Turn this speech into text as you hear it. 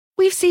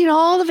We've seen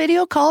all the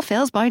video call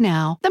fails by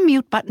now. The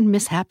mute button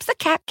mishaps, the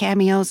cat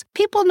cameos,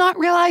 people not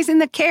realizing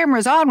the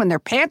camera's on when their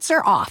pants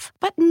are off.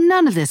 But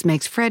none of this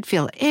makes Fred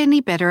feel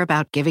any better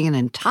about giving an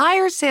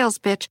entire sales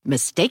pitch,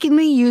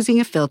 mistakenly using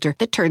a filter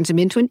that turns him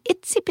into an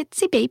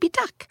itsy-bitsy baby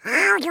duck.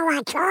 How do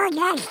I turn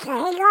this thing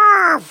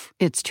off?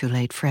 It's too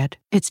late, Fred.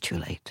 It's too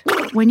late.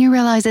 When you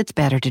realize it's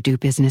better to do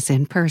business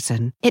in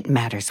person, it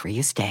matters where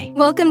you stay.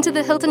 Welcome to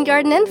the Hilton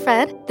Garden Inn,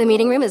 Fred. The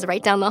meeting room is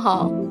right down the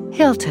hall.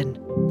 Hilton,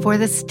 for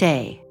the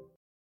stay.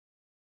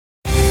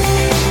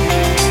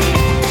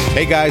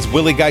 Hey guys,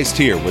 Willie Geist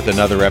here with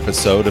another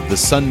episode of the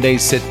Sunday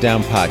Sit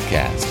Down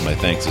Podcast. My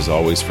thanks as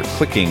always for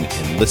clicking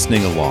and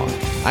listening along.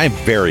 I am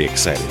very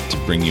excited to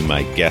bring you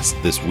my guest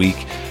this week.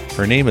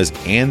 Her name is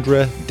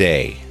Andra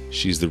Day.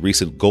 She's the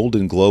recent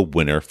Golden Globe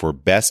winner for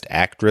Best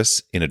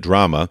Actress in a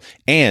Drama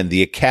and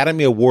the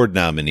Academy Award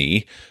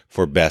nominee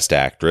for Best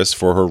Actress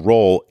for her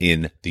role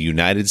in The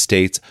United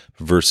States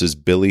versus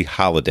Billie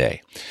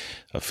Holiday,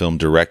 a film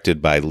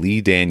directed by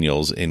Lee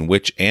Daniels in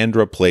which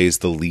Andra plays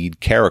the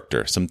lead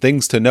character. Some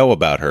things to know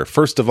about her.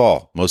 First of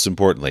all, most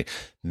importantly,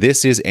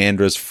 this is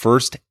Andra's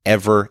first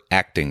ever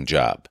acting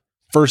job.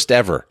 First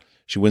ever.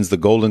 She wins the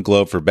Golden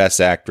Globe for Best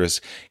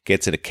Actress,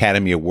 gets an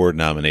Academy Award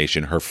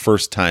nomination, her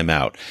first time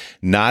out.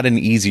 Not an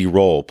easy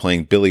role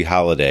playing Billie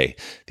Holiday,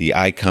 the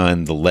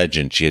icon, the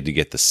legend. She had to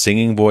get the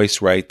singing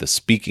voice right, the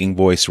speaking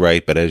voice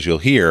right, but as you'll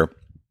hear,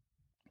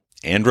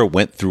 Andra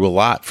went through a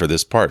lot for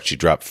this part. She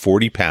dropped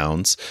 40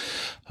 pounds.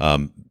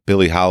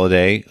 Billie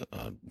Holiday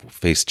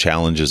faced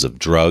challenges of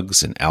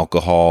drugs and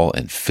alcohol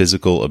and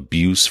physical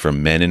abuse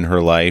from men in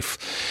her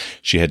life.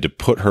 She had to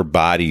put her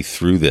body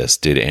through this,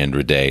 did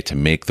Andra Day, to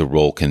make the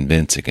role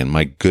convincing. And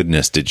my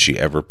goodness, did she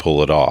ever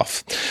pull it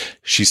off.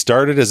 She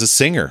started as a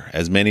singer,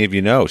 as many of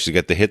you know. She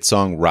got the hit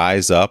song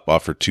Rise Up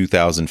off her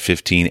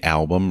 2015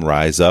 album.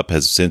 Rise Up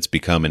has since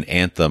become an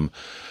anthem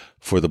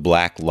for the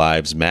Black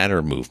Lives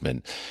Matter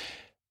movement.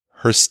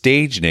 Her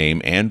stage name,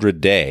 Andra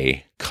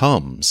Day,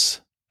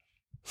 comes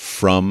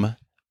from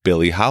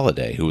Billie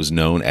Holiday, who was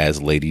known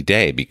as Lady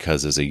Day,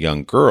 because as a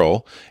young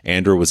girl,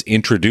 Andra was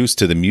introduced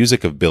to the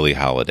music of Billie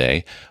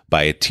Holiday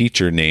by a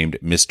teacher named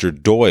Mr.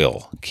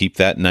 Doyle. Keep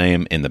that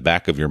name in the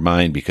back of your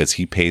mind because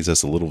he pays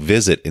us a little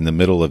visit in the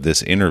middle of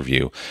this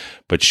interview.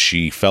 But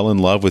she fell in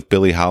love with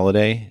Billie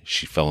Holiday.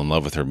 She fell in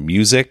love with her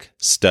music,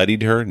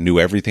 studied her, knew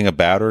everything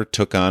about her,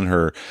 took on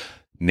her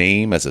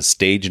name as a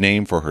stage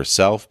name for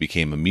herself,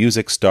 became a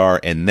music star,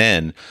 and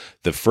then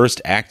the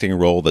first acting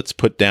role that's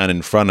put down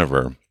in front of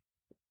her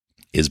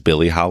is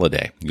Billie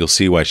Holiday. You'll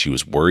see why she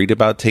was worried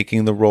about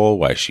taking the role,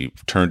 why she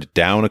turned it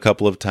down a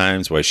couple of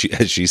times, why she,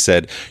 as she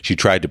said, she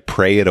tried to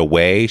pray it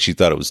away. She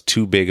thought it was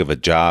too big of a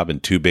job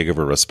and too big of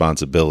a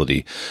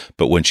responsibility.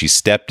 But when she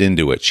stepped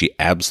into it, she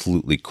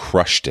absolutely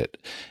crushed it,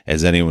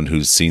 as anyone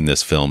who's seen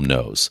this film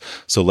knows.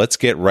 So let's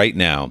get right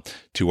now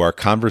to our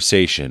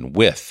conversation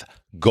with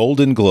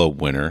Golden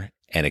Globe winner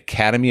and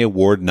Academy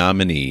Award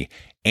nominee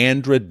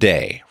Andra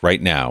Day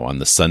right now on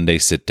the Sunday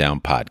Sit Down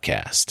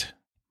Podcast.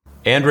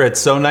 Andra, it's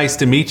so nice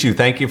to meet you.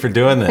 Thank you for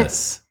doing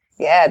this.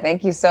 Yeah,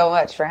 thank you so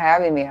much for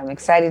having me. I'm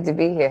excited to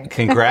be here.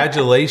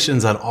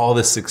 Congratulations on all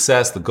this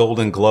success, the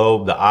Golden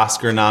Globe, the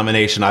Oscar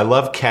nomination. I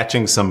love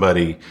catching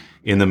somebody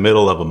in the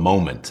middle of a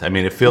moment. I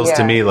mean, it feels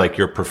to me like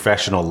your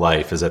professional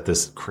life is at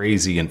this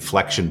crazy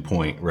inflection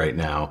point right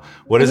now.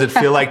 What does it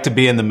feel like to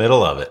be in the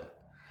middle of it?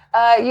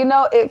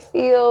 It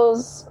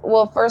feels,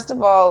 well, first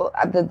of all,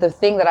 the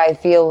thing that I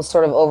feel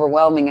sort of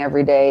overwhelming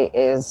every day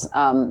is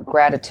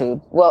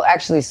gratitude. Well,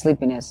 actually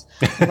sleepiness,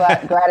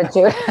 but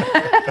gratitude.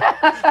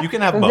 You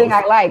can have the both. thing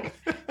I like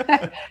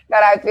that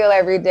I feel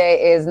every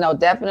day is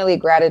definitely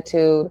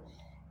gratitude.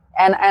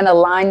 And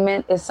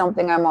alignment is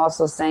something I'm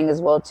also saying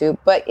as well, too.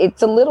 But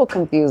it's a little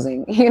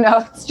confusing,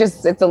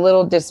 it's a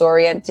little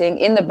disorienting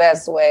in the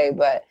best way.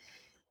 But,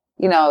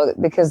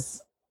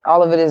 because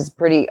all of it is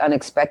pretty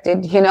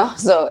unexpected,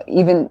 so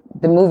even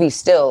the movie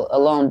still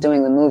alone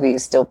doing the movie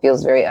still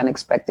feels very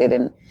unexpected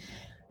and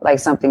like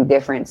something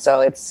different.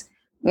 So it's,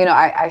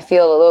 I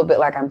feel a little bit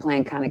like I'm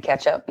playing kind of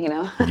catch up,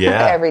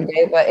 every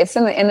day, but it's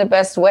in the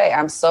best way.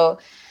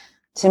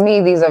 To me,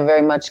 these are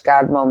very much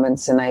God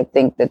moments. And I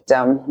think that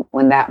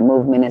when that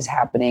movement is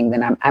happening,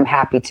 then I'm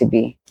happy to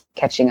be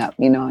catching up,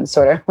 and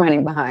sort of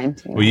running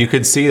behind. Well, you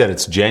could see that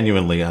it's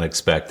genuinely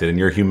unexpected, and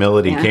your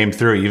humility came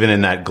through even in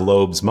that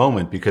Globes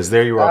moment, because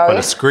there you were up on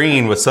a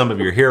screen with some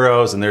of your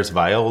heroes, and there's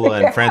Viola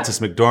and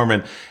Frances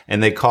McDormand,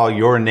 and they call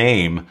your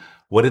name.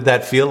 What did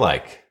that feel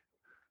like?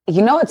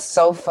 It's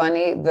so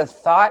funny. The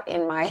thought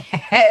in my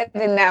head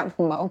in that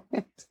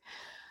moment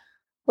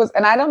was,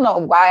 and I don't know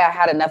why I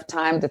had enough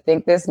time to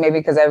think this, maybe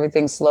because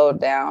everything slowed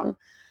down,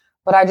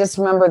 but I just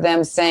remember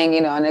them saying,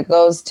 and it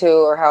goes to,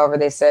 or however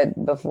they said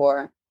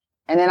before.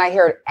 And then I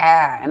heard,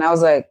 and I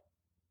was like,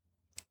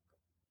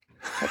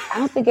 I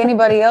don't think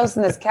anybody else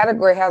in this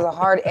category has a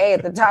hard A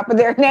at the top of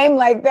their name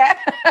like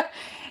that.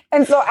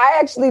 And so I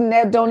actually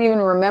don't even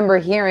remember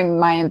hearing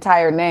my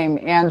entire name,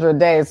 Andra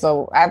Day.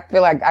 So I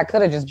feel like I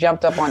could have just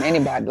jumped up on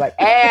anybody,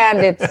 and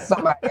it's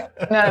somebody else.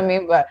 You know what I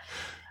mean? But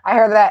I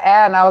heard that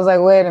and I was like,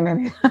 wait a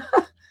minute.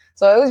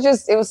 So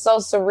it was so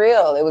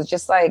surreal. It was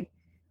just like,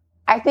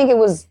 I think it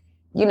was,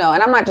 you know,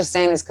 and I'm not just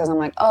saying this because I'm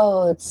like,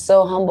 oh, it's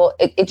so humble.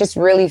 It just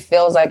really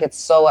feels like it's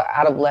so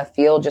out of left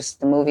field, just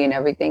the movie and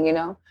everything, you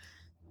know?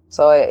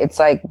 So it's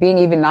like being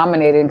even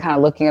nominated and kind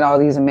of looking at all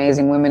these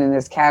amazing women in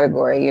this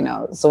category, you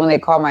know? So when they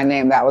called my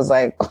name, that was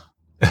like,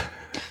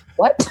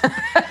 what?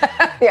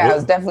 Yeah, it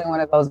was definitely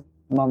one of those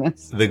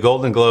moments. The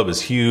Golden Globe is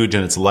huge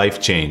and it's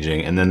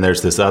life-changing. And then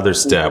there's this other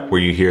step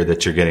where you hear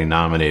that you're getting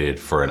nominated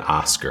for an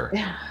Oscar.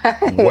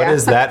 What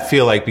does that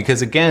feel like?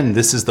 Because again,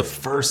 this is the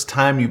first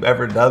time you've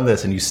ever done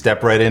this and you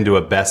step right into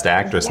a Best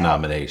Actress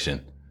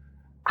nomination.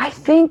 I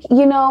think,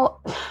 you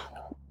know,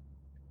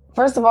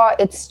 first of all,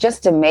 it's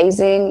just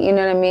amazing. You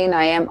know what I mean?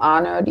 I am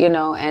honored, you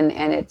know, and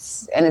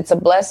it's a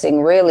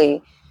blessing,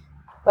 really.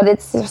 But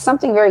there's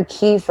something very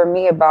key for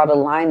me about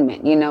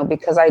alignment, you know,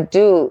 because I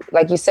do,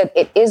 like you said,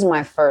 it is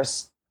my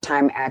first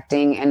time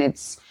acting, and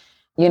it's,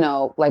 you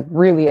know, like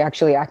really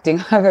actually acting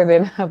other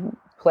than a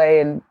play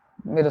in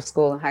middle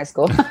school and high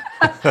school.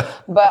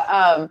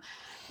 But,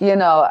 you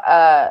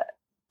know,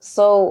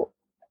 so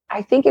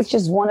I think it's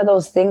just one of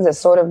those things that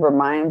sort of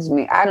reminds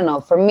me, I don't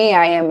know, for me,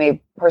 I am a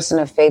person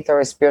of faith or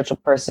a spiritual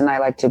person. I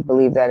like to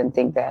believe that and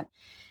think that.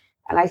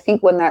 And I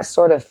think when that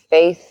sort of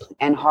faith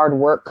and hard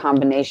work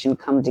combination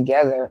come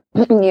together,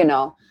 you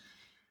know,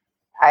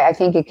 I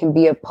think it can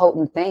be a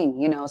potent thing,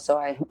 you know.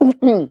 So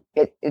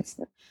it's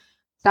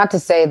not to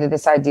say that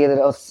this idea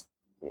that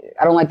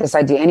I don't like this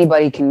idea.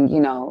 Anybody can, you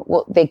know,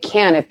 well, they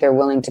can if they're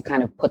willing to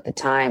kind of put the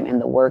time and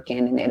the work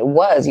in. And it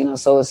was, you know,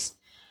 so it's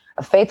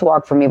a faith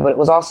walk for me, but it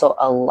was also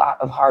a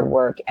lot of hard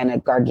work and a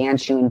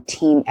gargantuan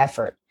team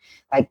effort,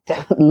 like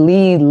the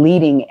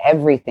leading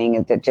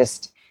everything that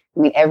just, I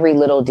mean, every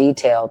little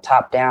detail,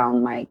 top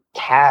down, my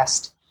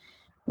cast,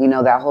 you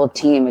know, that whole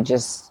team, it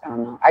just, I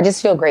don't know. I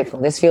just feel grateful.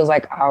 This feels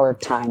like our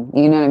time,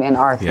 you know what I mean?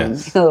 Our thing,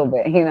 a little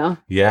bit, you know?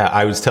 Yeah,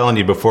 I was telling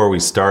you before we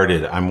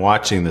started, I'm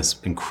watching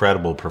this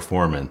incredible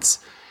performance,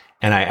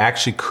 and I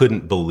actually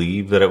couldn't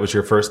believe that it was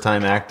your first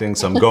time acting.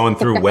 So I'm going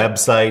through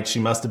websites.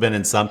 You must have been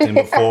in something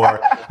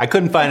before. I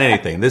couldn't find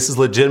anything. This is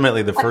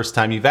legitimately the first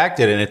time you've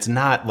acted. And it's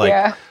not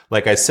like,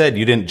 like I said,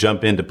 you didn't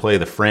jump in to play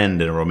the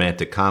friend in a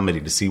romantic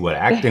comedy to see what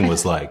acting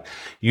was like.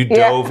 You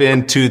dove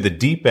into the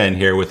deep end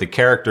here with a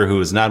character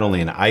who is not only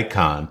an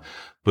icon,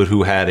 but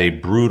who had a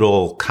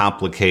brutal,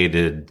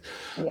 complicated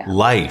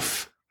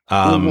life.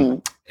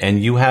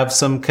 And you have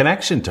some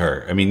connection to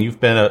her. I mean, you've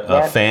been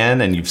a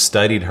fan and you've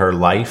studied her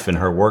life and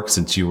her work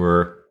since you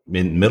were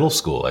in middle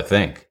school, I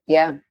think.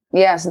 Yeah.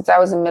 Yeah. Since I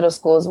was in middle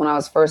school is when I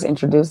was first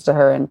introduced to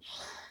her. And,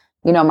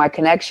 you know, my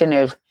connection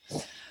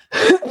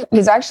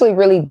is actually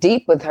really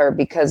deep with her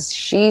because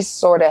she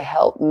sort of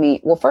helped me.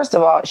 Well, first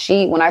of all,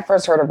 when I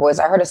first heard her voice,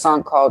 I heard a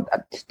song called,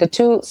 the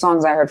two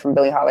songs I heard from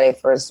Billie Holiday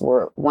first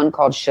were one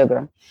called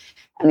Sugar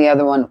and the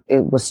other one,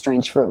 it was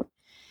Strange Fruit.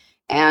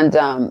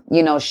 And,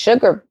 you know,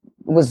 Sugar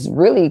was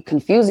really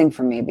confusing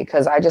for me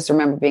because I just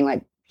remember being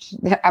like,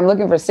 I'm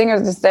looking for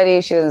singers to study.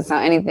 She doesn't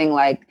sound anything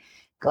like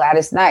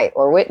Gladys Knight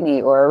or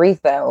Whitney or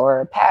Aretha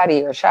or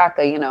Patti or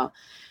Shaka, you know?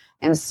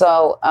 And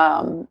so,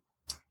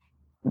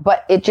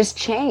 but it just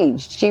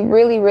changed. She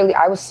really,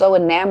 I was so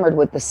enamored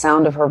with the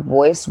sound of her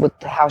voice, with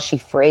how she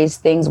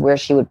phrased things, where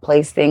she would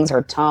place things,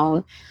 her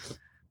tone,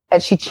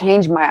 that she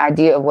changed my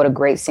idea of what a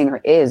great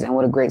singer is and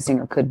what a great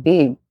singer could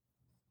be.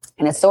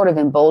 And it sort of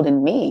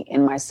emboldened me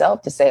in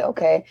myself to say,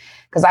 okay,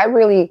 because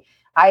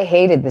I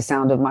hated the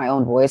sound of my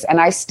own voice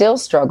and I still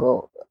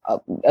struggle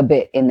a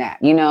bit in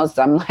that, you know?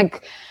 So I'm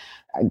like,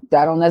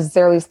 I don't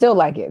necessarily still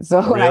like it.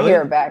 So when I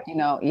hear it back, you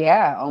know,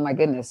 oh my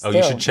goodness.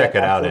 You should check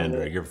it out,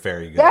 Andrea. You're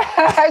very good.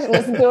 I should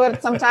listen to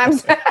it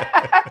sometimes.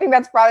 I think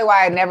that's probably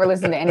why I never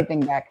listen to anything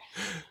back.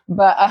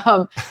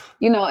 But,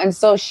 you know, and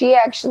so she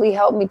actually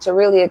helped me to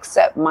really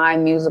accept my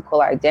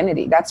musical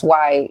identity. That's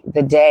why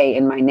the Day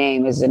in my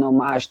name is an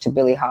homage to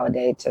Billie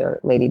Holiday, to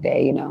Lady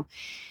Day, you know.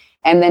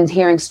 And then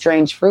hearing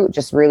Strange Fruit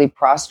just really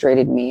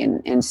prostrated me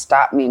and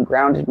stopped me and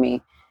grounded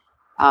me.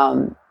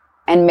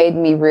 And made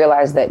me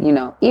realize that, you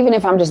know, even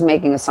if I'm just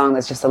making a song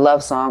that's just a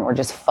love song or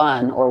just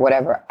fun or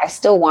whatever, I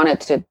still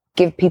wanted to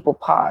give people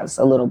pause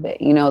a little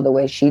bit, you know, the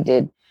way she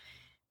did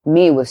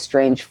me with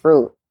Strange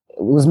Fruit.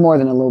 It was more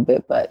than a little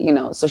bit, but, you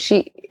know, so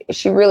she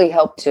really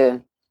helped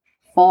to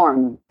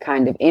inform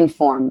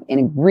in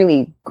a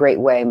really great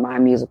way my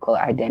musical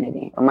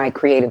identity, or my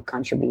creative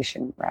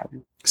contribution,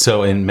 rather.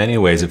 So in many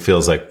ways, it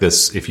feels like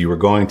this, if you were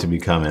going to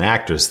become an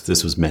actress,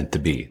 this was meant to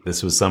be.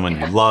 This was someone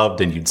you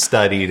loved and you'd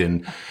studied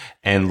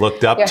and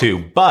looked up to.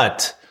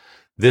 But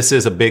this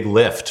is a big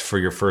lift for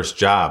your first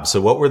job.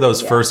 So what were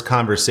those first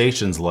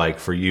conversations like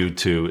for you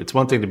it's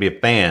one thing to be a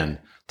fan,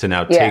 to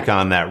now take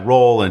on that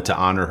role and to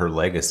honor her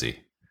legacy?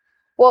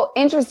 Well,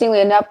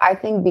 interestingly enough, I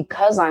think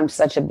because I'm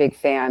such a big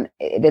fan,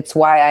 it's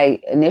why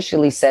I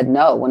initially said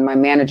no when my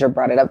manager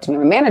brought it up to me.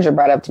 My manager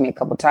brought it up to me a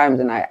couple of times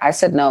and I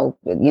said no,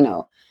 you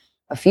know,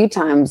 a few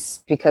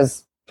times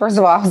because, first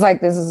of all, I was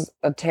like, this is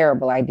a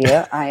terrible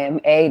idea. I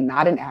am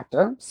not an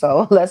actor.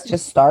 So let's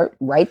just start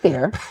right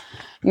there,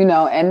 you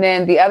know. And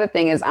then the other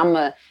thing is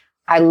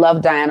I I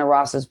love Diana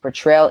Ross's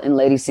portrayal in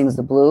Lady Sings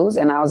the Blues.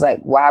 And I was like,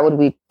 why would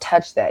we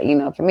touch that? You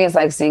know, for me, it's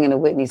like singing a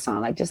Whitney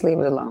song, like just leave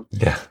it alone.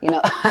 Yeah. You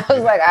know, I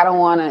was like, I don't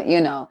want to, you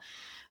know,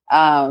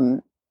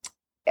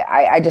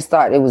 I just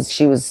thought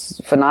she was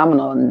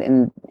phenomenal.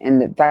 And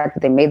the fact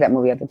that they made that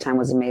movie at the time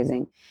was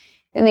amazing.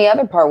 And the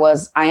other part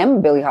was, I am a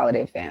Billie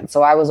Holiday fan.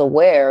 So I was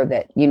aware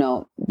that, you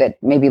know, that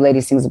maybe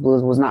Lady Sings the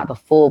Blues was not the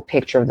full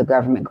picture of the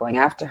government going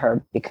after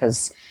her,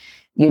 because,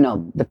 you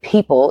know, the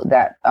people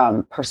that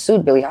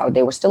pursued Billie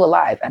Holiday were still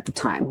alive at the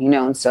time, you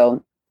know, and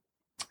so,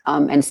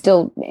 and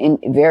still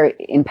very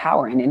in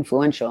power and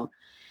influential.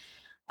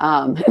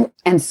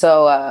 And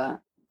so,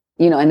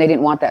 you know, and they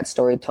didn't want that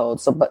story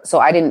told. So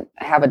I didn't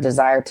have a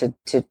desire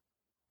to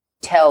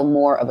tell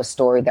more of a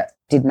story that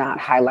did not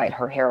highlight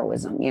her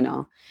heroism, you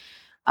know.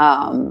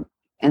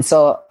 And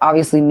so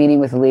obviously meeting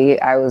with Lee,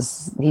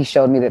 he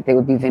showed me that they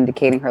would be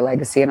vindicating her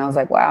legacy. And I was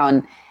like, wow.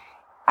 And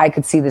I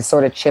could see this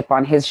sort of chip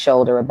on his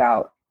shoulder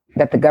about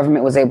that the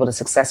government was able to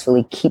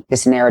successfully keep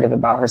this narrative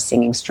about her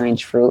singing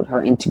Strange Fruit,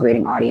 her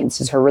integrating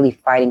audiences, her really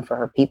fighting for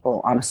her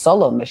people on a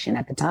solo mission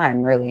at the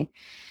time, really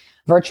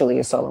virtually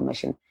a solo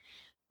mission.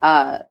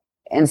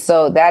 And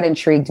so that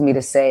intrigued me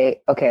to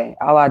say, okay,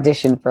 I'll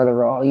audition for the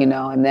role, you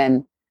know. And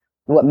then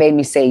what made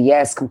me say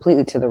yes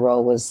completely to the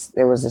role was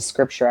there was a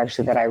scripture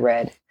actually that I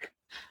read.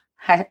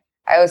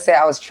 I would say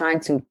I was trying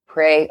to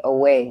pray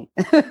away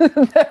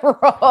the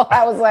role.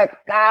 I was like,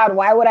 God,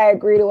 why would I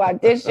agree to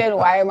audition?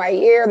 Why am I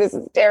here? This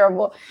is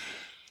terrible.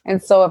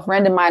 And so a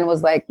friend of mine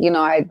was like, you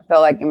know, I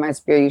felt like in my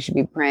spirit, you should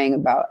be praying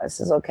about. I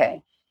says,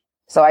 okay.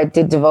 So I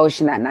did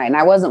devotion that night, and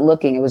I wasn't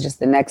looking. It was just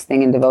the next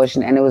thing in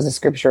devotion. And it was a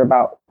scripture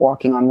about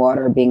walking on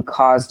water, being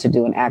caused to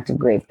do an act of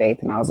great faith.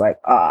 And I was like,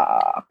 oh,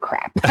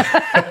 crap.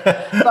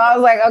 So I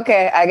was like,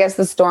 okay, I guess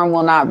the storm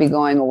will not be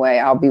going away.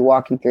 I'll be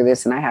walking through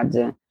this, and I have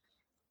to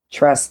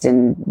trust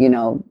in, you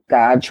know,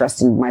 God,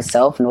 trust in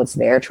myself and what's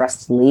there,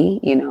 trust Lee,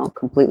 you know,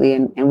 completely.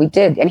 And we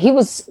did. And he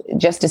was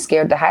just as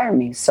scared to hire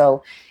me.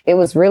 So it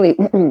was really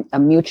a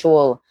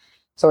mutual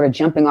sort of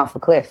jumping off a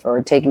cliff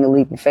or taking a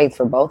leap of faith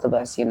for both of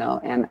us, you know.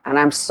 And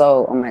I'm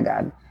so, oh my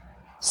God,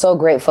 so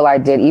grateful I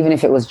did, even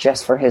if it was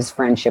just for his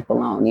friendship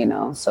alone, you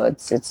know. So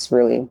it's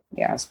really,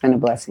 yeah, it's been a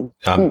blessing.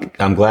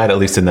 I'm glad, at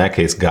least in that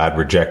case, God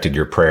rejected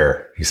your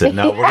prayer. He said,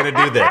 no, we're going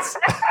to do this.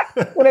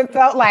 That's what it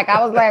felt like.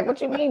 I was like, what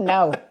you mean,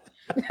 no?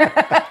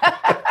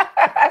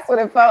 That's what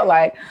it felt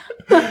like.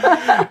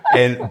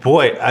 And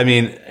boy, I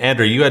mean,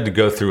 Andra, you had to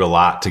go through a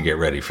lot to get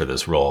ready for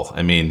this role.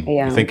 I mean,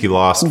 I think you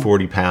lost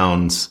 40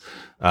 pounds.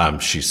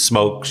 She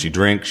smoked, she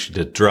drank, she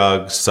did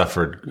drugs,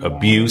 suffered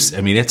abuse.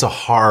 I mean, it's a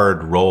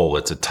hard role.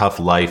 It's a tough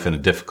life and a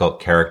difficult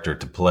character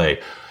to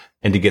play.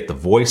 And to get the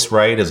voice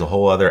right is a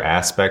whole other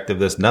aspect of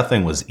this.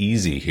 Nothing was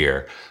easy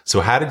here.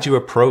 So how did you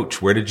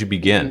approach? Where did you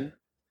begin?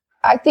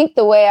 I think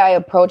the way I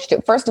approached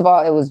it, first of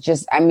all, it was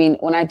just, I mean,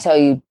 when I tell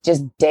you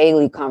just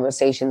daily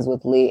conversations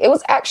with Lee, it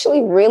was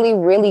actually really,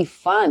 really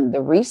fun,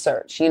 the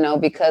research, you know,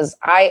 because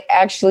I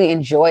actually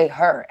enjoy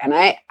her. And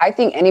I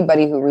think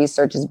anybody who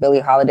researches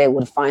Billie Holiday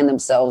would find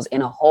themselves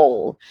in a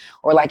hole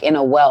or like in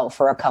a well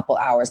for a couple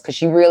hours, because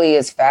she really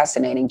is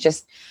fascinating.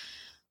 Just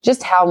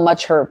how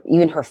much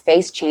even her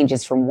face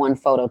changes from one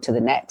photo to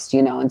the next,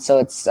 you know. And so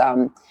it's,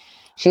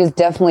 she's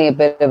definitely a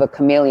bit of a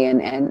chameleon.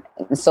 And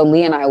so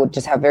Lee and I would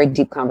just have very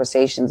deep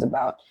conversations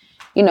about,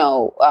 you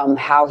know,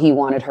 how he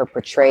wanted her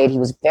portrayed. He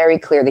was very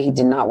clear that he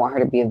did not want her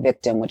to be a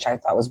victim, which I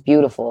thought was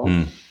beautiful.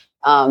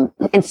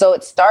 And so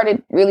it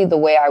started really the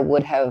way I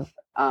would have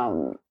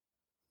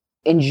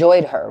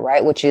enjoyed her,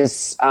 right? Which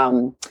is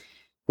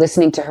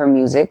listening to her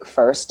music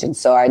first. And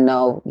so I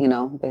know, you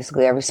know,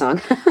 basically every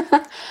song.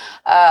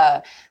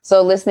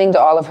 So listening to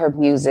all of her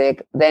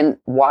music, then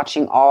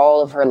watching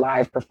all of her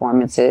live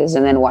performances,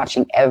 and then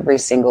watching every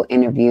single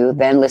interview,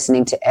 then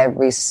listening to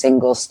every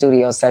single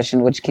studio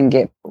session, which can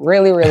get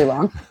really, really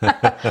long,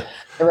 the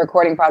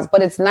recording process.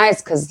 But it's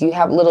nice because you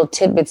have little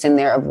tidbits in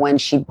there of when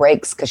she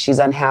breaks because she's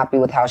unhappy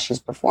with how she's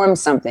performed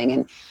something.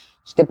 And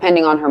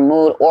depending on her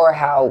mood or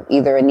how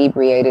either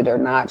inebriated or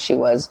not she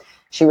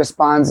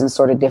responds in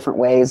sort of different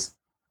ways.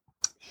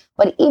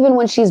 But even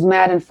when she's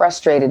mad and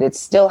frustrated, it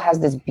still has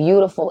this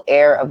beautiful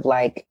air of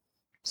like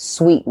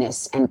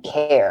sweetness and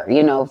care,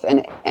 you know,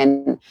 and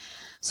then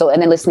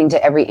listening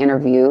to every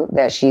interview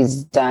that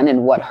she's done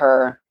and what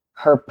her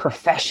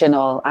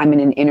professional, I'm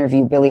in an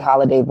interview, Billie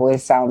Holiday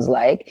voice sounds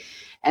like,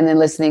 and then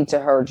listening to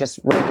her just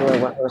regular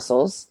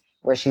rehearsals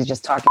where she's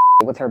just talking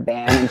with her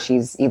band and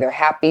she's either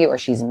happy or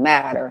she's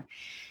mad,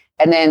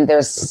 and then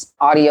there's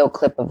audio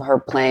clip of her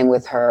playing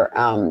with her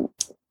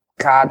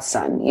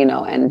godson, you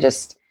know, and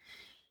just,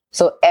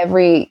 so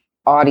every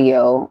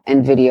audio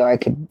and video I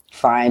could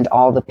find,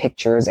 all the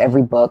pictures,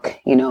 every book,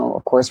 you know,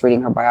 of course,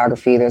 reading her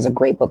biography. There's a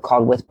great book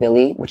called With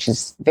Billie, which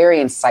is very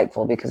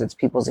insightful because it's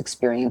people's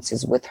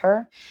experiences with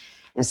her.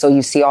 And so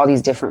you see all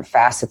these different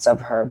facets of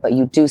her, but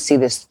you do see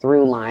this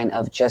through line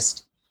of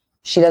just,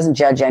 she doesn't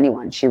judge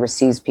anyone. She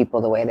receives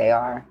people the way they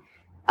are.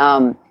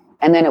 And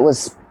then it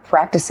was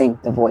practicing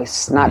the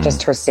voice, not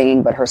just her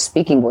singing, but her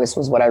speaking voice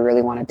was what I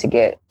really wanted to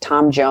get.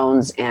 Tom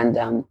Jones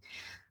and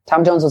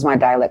Tom Jones was my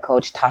dialect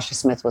coach. Tasha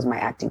Smith was my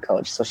acting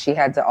coach. So she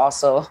had to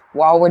also,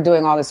 while we're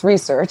doing all this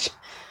research,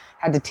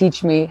 had to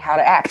teach me how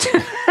to act.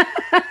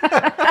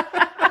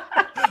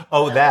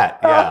 Oh, that,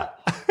 yeah.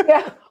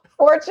 Yeah.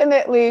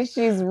 Fortunately,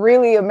 she's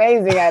really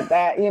amazing at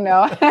that, you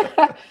know.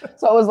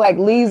 So it was like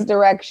Lee's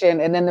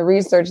direction, and then the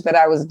research that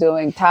I was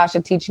doing,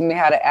 Tasha teaching me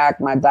how to act,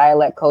 my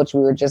dialect coach,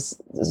 we were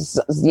just,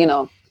 you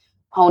know,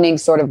 honing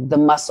sort of the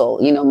muscle,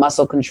 you know,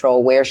 muscle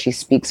control, where she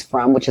speaks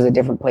from, which is a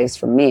different place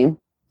from me.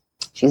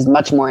 She's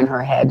much more in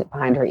her head,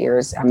 behind her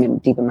ears. I'm in,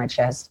 deep in my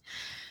chest.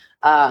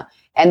 And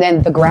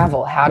then the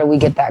gravel. How do we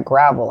get that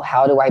gravel?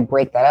 How do I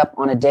break that up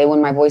on a day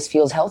when my voice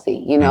feels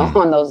healthy, you know,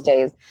 on those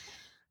days?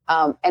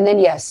 And then,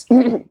 yes,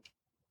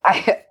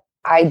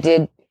 I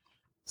did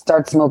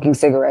start smoking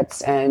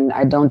cigarettes, and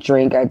I don't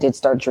drink. I did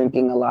start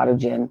drinking a lot of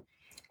gin,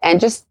 and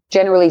just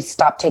generally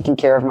stopped taking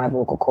care of my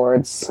vocal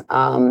cords,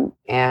 and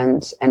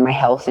my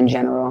health in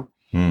general.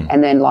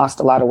 And then lost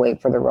a lot of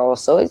weight for the role.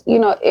 So, you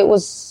know,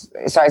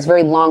 it's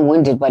very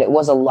long-winded, but it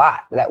was a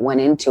lot that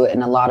went into it,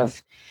 and a lot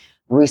of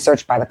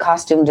research by the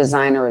costume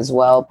designer as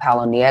well,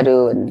 Paolo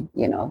Nieru, and,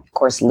 you know, of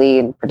course, Lee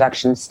and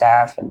production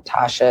staff, and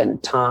Tasha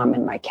and Tom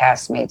and my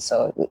castmates.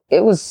 So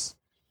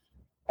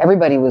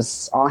everybody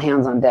was all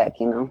hands on deck,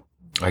 you know.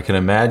 I can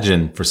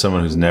imagine, for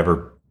someone who's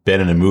never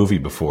been in a movie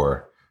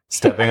before,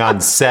 stepping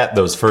on set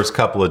those first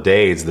couple of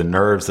days, the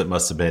nerves that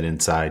must have been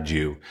inside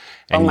you.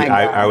 And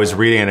I was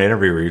reading an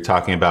interview where you're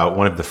talking about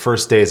one of the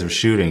first days of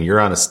shooting, you're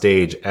on a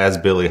stage as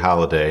Billie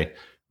Holiday,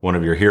 one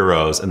of your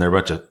heroes, and there are a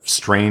bunch of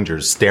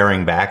strangers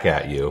staring back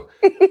at you,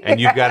 and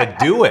you've got to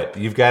do it.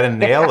 You've got to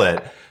nail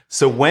it.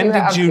 So when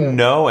did you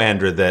know,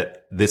 Andra,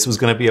 that this was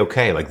going to be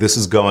okay? Like, this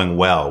is going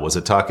well? Was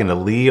it talking to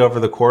Lee over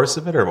the course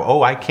of it, or,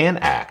 oh, I can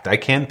act, I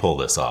can pull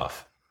this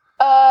off?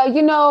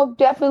 You know,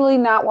 definitely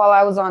not while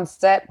I was on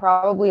set,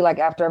 probably like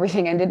after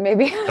everything ended,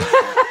 maybe.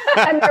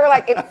 And they were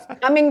like, it's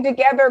coming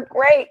together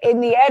great in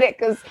the edit.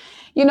 Cause,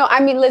 you know, I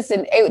mean,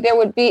 listen,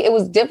 it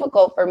was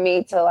difficult for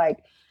me to, like,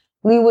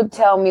 Lee would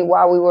tell me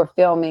while we were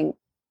filming,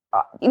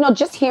 you know,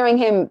 just hearing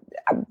him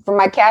from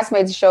my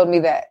castmates showed me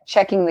that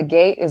checking the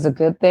gate is a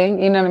good thing.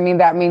 You know what I mean?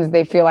 That means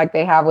they feel like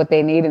they have what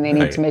they need, and they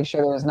need to make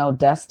sure there's no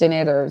dust in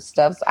it or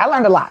stuff. So I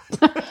learned a lot,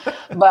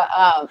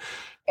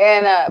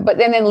 but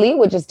then Lee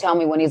would just tell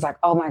me when he's like,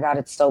 oh my God,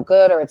 it's so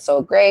good, or it's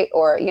so great,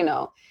 or, you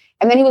know,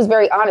 and then he was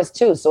very honest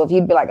too. So if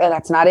he'd be like, oh,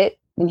 that's not it,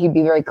 then he'd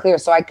be very clear.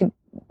 So I could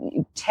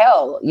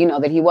tell, you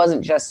know, that he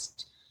wasn't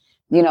just,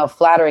 you know,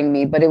 flattering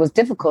me, but it was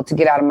difficult to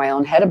get out of my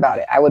own head about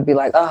it. I would be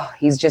like, oh,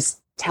 he's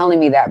just telling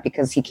me that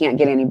because he can't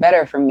get any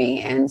better from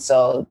me. And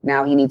so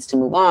now he needs to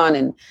move on,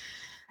 and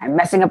I'm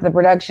messing up the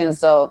production.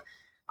 So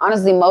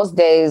honestly, most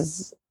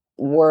days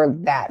were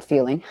that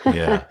feeling.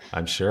 Yeah,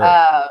 I'm sure.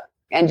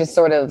 And just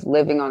sort of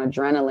living on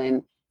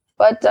adrenaline.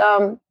 But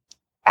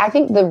I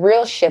think the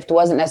real shift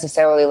wasn't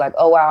necessarily like,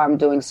 oh, wow, I'm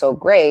doing so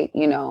great.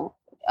 You know,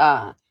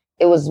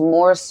 it was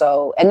more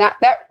so, and that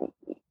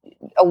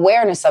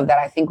awareness of that,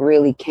 I think,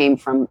 really came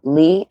from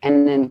Lee,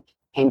 and then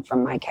came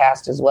from my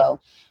cast as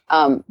well.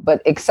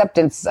 But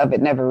acceptance of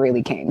it never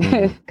really came,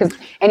 because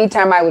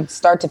anytime I would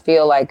start to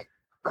feel like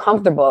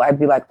comfortable, I'd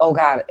be like, oh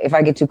God, if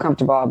I get too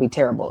comfortable, I'll be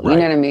terrible. You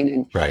know what I mean?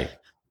 And,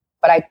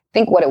 but I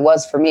think what it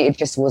was for me, it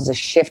just was a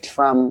shift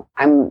from,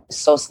 I'm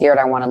so scared,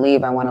 I want to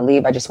leave.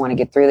 I just want to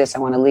get through this. I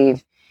want to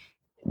leave.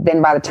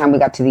 Then by the time we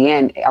got to the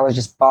end, I was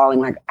just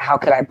bawling, like, how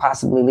could I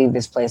possibly leave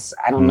this place?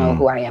 I don't know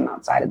who I am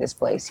outside of this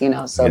place, you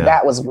know? So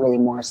that was really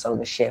more so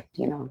the shift,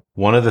 you know?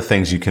 One of the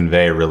things you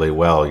convey really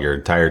well, your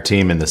entire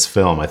team in this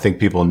film, I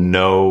think people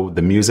know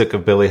the music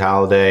of Billie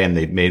Holiday, and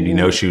they maybe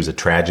know she was a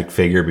tragic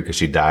figure because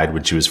she died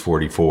when she was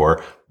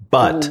 44.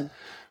 But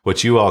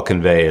what you all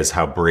convey is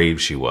how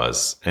brave she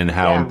was, and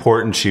how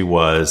important she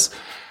was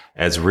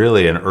as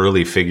really an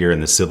early figure in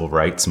the civil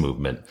rights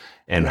movement.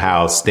 And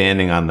how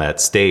standing on that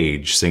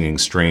stage singing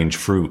Strange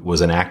Fruit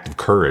was an act of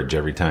courage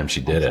every time she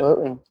did it.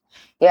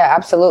 Yeah,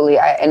 absolutely.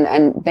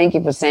 And thank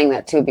you for saying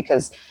that too,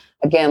 because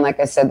again,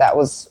 like I said, that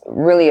was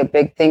really a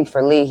big thing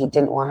for Lee. He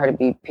didn't want her to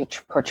be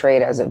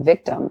portrayed as a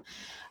victim.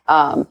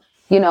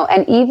 You know,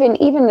 and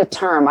even the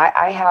term,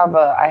 I have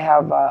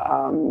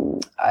a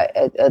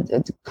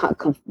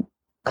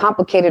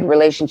complicated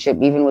relationship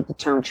even with the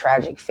term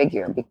tragic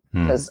figure,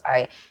 because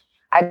I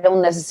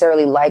don't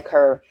necessarily like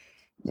her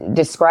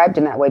described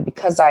in that way,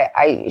 because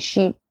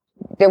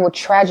there were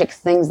tragic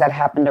things that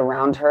happened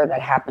around her,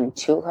 that happened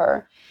to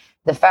her.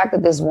 The fact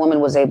that this woman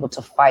was able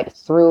to fight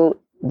through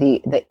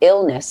the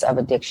illness of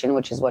addiction,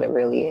 which is what it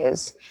really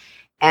is,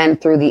 and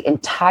through the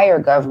entire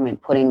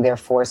government putting their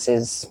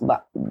forces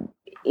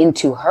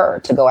into her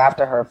to go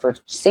after her for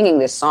singing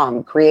this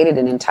song, created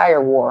an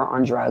entire war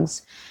on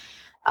drugs,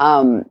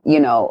 you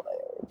know,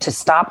 to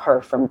stop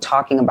her from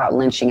talking about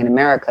lynching in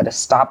America, to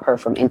stop her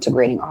from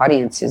integrating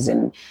audiences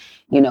and,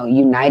 you know,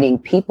 uniting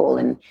people.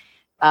 And,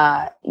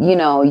 you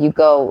know, you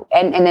go,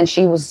 and then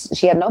she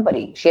had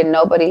nobody. She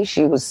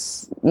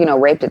was, you know,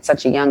 raped at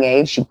such a young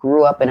age. She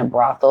grew up in a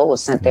brothel,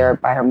 was sent there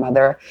by her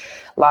mother,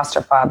 lost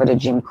her father to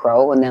Jim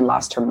Crow, and then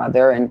lost her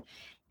mother.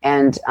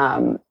 And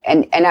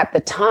at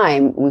the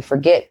time, we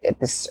forget at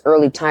this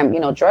early time,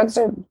 drugs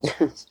are,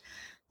 it's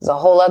a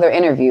whole other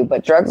interview,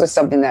 but drugs are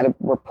something that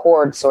were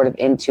poured sort of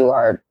into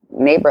our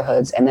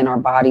neighborhoods, and then our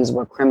bodies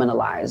were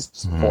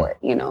criminalized for it,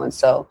 and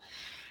so,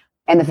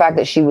 and the fact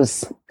that she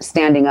was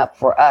standing up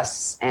for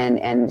us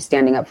and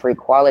standing up for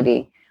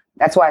equality,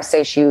 that's why I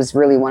say she was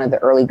really one of the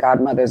early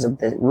godmothers of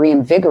the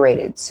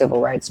reinvigorated civil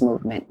rights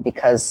movement,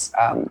 because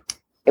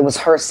it was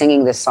her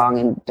singing this song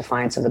in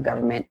defiance of the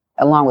government,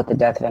 along with the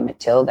death of Emmett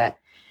Till, that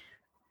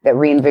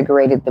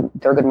reinvigorated the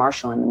Thurgood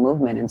Marshall and the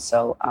movement. And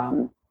so,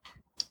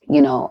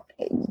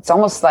 it's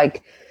almost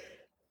like,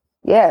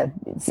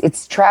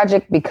 it's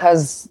tragic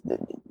because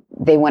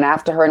they went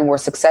after her and were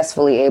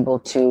successfully able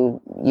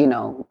to,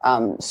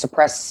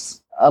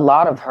 suppress a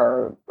lot of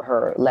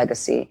her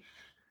legacy.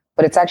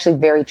 But it's actually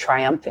very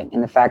triumphant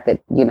in the fact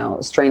that,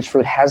 Strange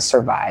Fruit has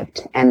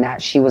survived, and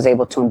that she was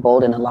able to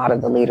embolden a lot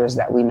of the leaders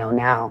that we know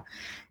now.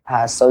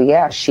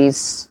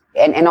 She's,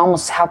 and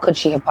almost how could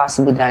she have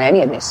possibly done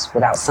any of this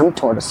without some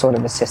sort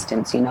of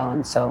assistance,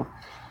 And so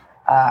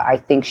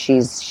I think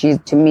she's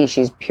to me,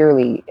 she's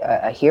purely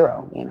a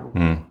hero,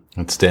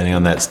 And standing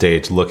on that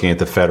stage, looking at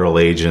the federal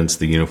agents,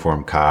 the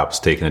uniformed cops,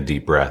 taking a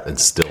deep breath and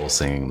still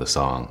singing the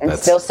song. And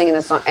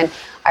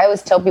I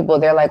always tell people,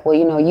 they're like, well,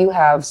 you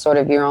have sort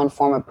of your own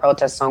form of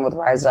protest song with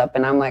Rise Up.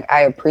 And I'm like,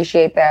 I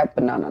appreciate that,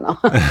 but no.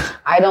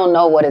 I don't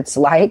know what it's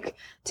like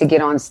to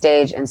get on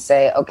stage and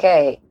say,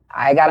 okay,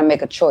 I got to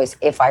make a choice.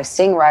 If I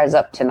sing Rise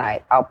Up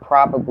tonight, I'll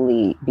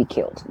probably be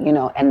killed,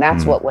 and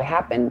that's what would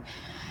happen.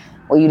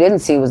 What you didn't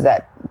see was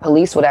that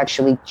police would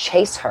actually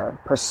chase her,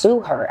 pursue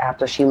her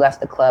after she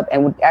left the club,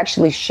 and would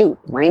actually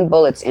rain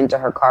bullets into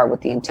her car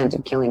with the intent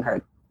of killing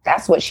her.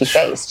 That's what she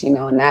faced,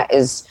 and that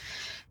is,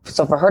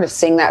 so for her to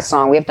sing that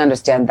song, we have to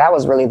understand that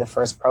was really the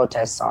first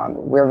protest song.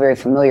 We're very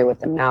familiar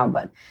with them now,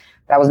 but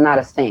that was not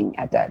a thing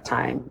at that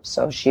time.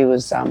 So she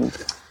was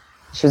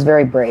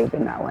very brave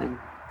in that way.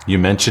 You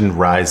mentioned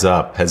Rise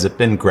Up. Has it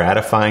been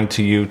gratifying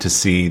to you to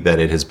see that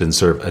it has been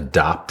sort of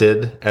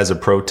adopted as a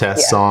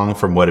protest song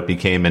from what it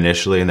became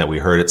initially, and that we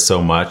heard it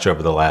so much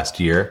over the last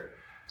year?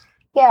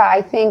 Yeah,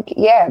 I think,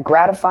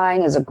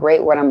 gratifying is a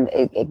great word. I'm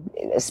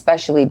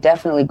especially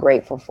definitely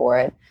grateful for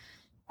it.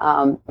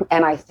 And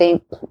I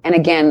think, and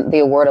again, the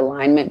award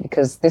alignment,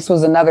 because this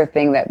was another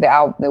thing that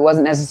it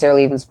wasn't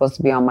necessarily even supposed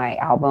to be on my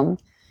album.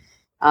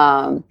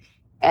 And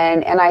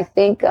I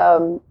think,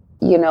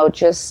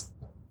 just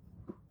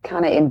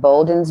kind of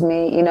emboldens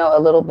me, a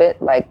little bit,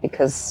 like,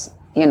 because,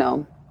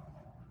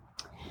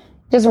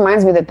 just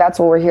reminds me that that's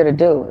what we're here to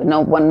do.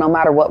 No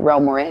matter what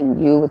realm we're in,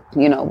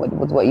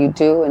 with what you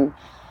do, and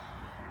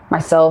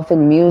myself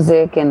in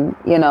music. And,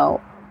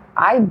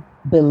 I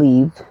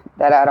believe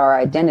that at our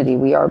identity,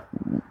 we are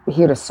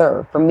here to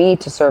serve. For me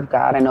to serve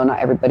God, I know not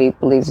everybody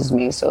believes as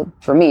me. So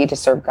for me to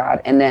serve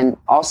God, and then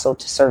also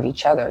to serve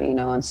each other,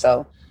 and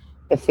so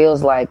it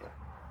feels like,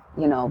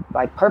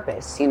 like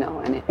purpose,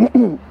 and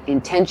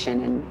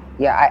intention. And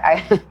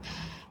I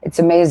it's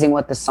amazing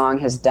what the song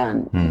has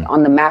done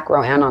on the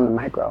macro and on the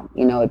micro.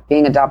 It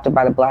being adopted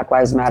by the Black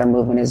Lives Matter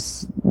movement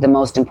is the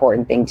most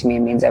important thing to me.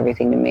 It means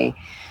everything to me.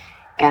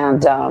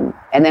 And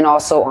then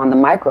also on the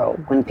micro,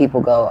 when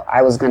people go,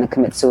 I was going to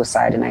commit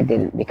suicide and I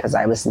didn't because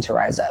I listened to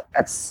Rise Up.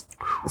 It's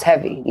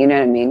heavy. You know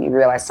what I mean? You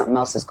realize something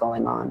else is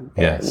going on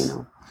there, Yes.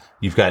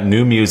 You've got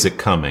new music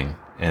coming.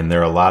 And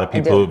there are a lot of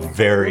people who are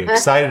very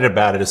excited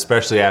about it,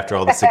 especially after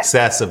all the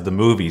success of the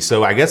movie.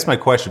 So I guess my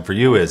question for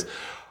you is,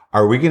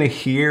 are we going to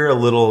hear a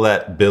little of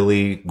that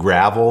Billy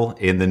gravel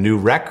in the new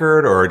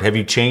record, or have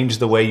you changed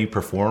the way you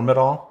perform at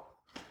all?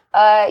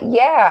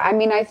 I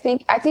mean, I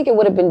think it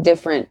would have been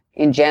different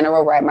in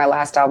general, right? My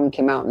last album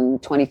came out in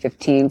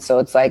 2015. So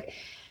it's like,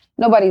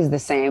 nobody's the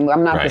same.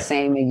 I'm not the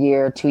same a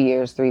year, 2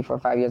 years, 3, 4,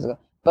 5 years ago.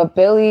 But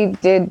Billy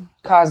did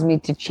cause me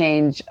to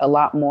change a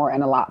lot more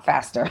and a lot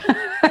faster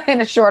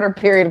in a shorter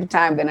period of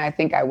time than I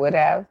think I would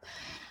have.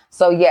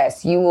 So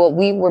yes, we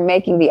were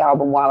making the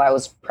album while I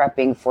was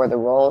prepping for the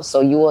role.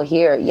 So you will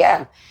hear,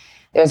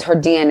 there's her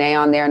DNA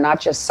on there,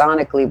 not just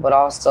sonically, but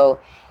also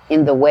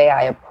in the way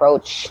I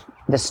approach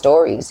the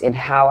stories, in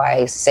how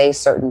I say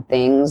certain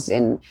things,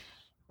 and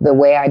the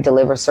way I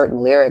deliver certain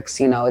lyrics.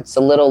 It's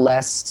a little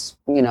less,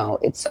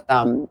 it's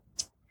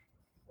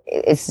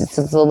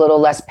a little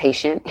less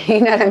patient, you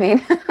know what I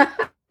mean?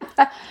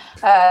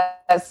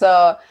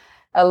 So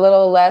a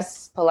little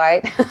less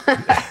polite,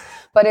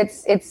 but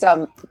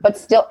but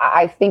still,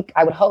 I think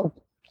I would hope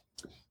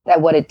that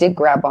what it did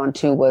grab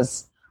onto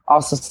was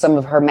also some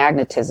of her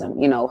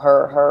magnetism,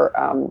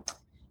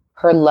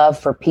 her love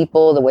for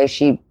people, the way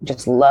she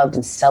just loved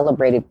and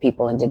celebrated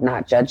people and did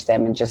not judge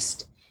them, and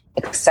just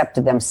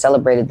accepted them,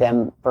 celebrated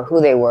them for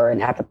who they were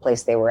and at the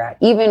place they were at.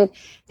 Even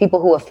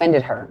people who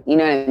offended her, you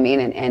know what I mean?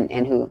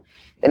 And who,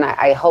 then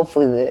I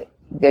hopefully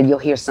that you'll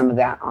hear some of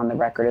that on the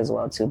record as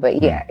well too.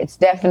 But it's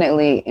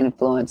definitely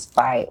influenced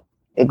by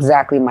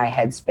exactly my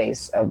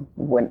headspace of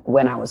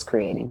when I was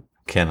creating.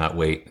 Cannot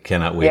wait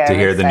to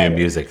hear the new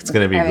music. It's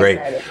going to be great.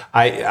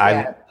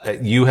 Excited.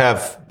 you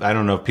have, I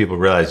don't know if people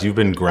realize, you've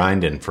been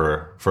grinding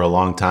for a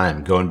long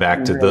time, going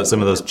back to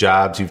some of those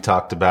jobs you've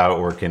talked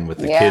about, working with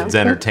the kids'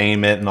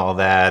 entertainment and all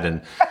that,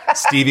 and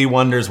Stevie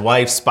Wonder's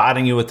wife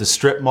spotting you at the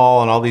strip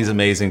mall and all these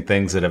amazing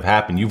things that have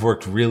happened. You've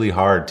worked really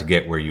hard to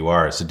get where you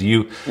are. So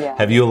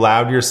have you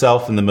allowed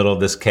yourself in the middle of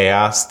this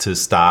chaos to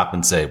stop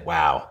and say,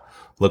 wow,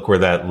 look where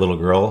that little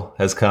girl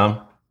has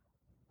come?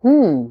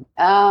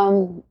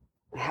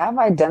 Have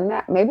I done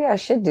that? Maybe I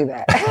should do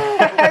that.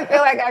 I feel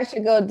like I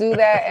should go do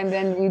that, and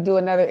then you do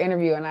another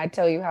interview and I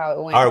tell you how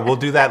it went. All right, we'll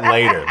do that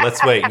later.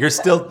 Let's wait.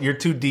 You're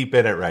too deep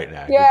in it right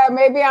now. Yeah,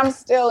 maybe I'm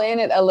still in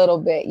it a little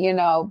bit,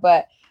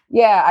 but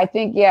yeah, I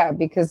think,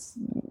 because,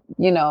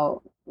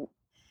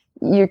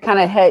 you're kind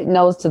of head,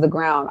 nose to the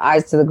ground,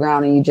 eyes to the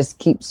ground, and you just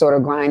keep sort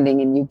of grinding,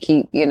 and you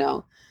keep,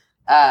 and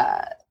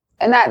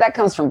that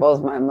comes from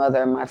both my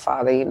mother and my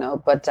father,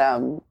 but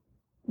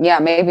yeah,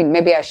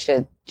 maybe I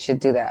should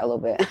do that a little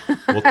bit.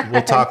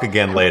 We'll talk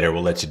again later.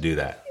 We'll let you do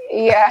that.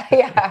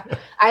 Yeah.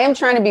 I am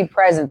trying to be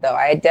present, though.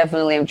 I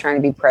definitely am trying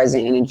to be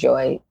present and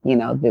enjoy,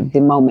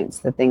 the moments,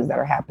 the things that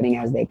are happening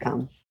as they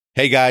come.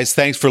 Hey guys,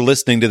 thanks for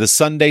listening to the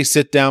Sunday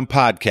Sit Down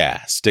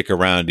podcast. Stick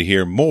around to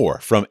hear more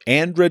from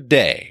Andra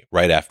Day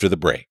right after the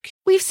break.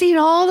 We've seen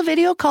all the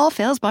video call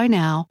fails by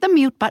now. The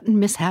mute button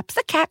mishaps,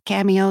 the cat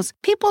cameos,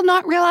 people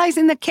not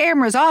realizing the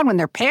camera's on when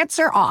their pants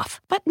are off.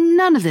 But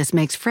none of this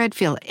makes Fred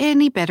feel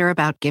any better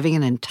about giving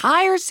an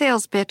entire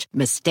sales pitch,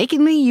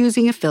 mistakenly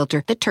using a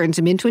filter that turns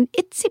him into an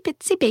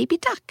itsy-bitsy baby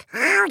duck.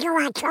 How do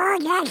I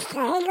turn this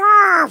thing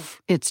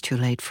off? It's too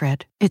late,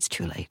 Fred. It's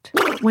too late.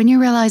 When you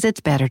realize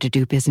it's better to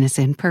do business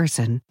in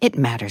person, it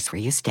matters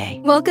where you stay.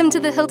 Welcome to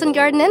the Hilton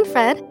Garden Inn,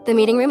 Fred. The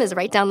meeting room is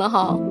right down the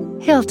hall.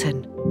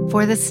 Hilton,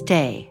 for the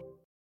stay.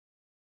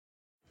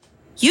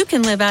 You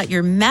can live out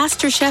your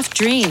MasterChef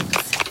dreams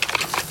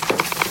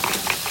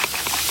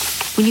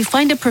when you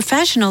find a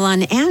professional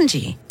on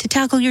Angie to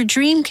tackle your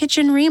dream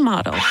kitchen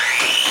remodel.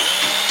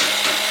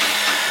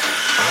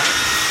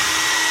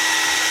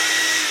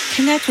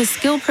 Connect with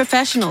skilled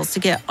professionals to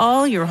get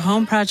all your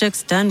home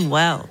projects done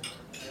well.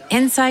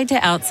 Inside to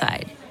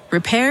outside,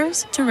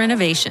 repairs to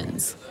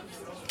renovations.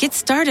 Get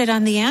started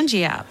on the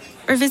Angie app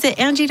or visit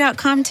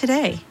Angie.com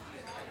today.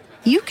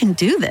 You can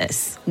do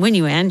this when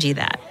you Angie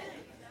that.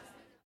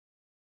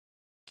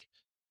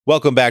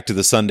 Welcome back to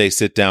the Sunday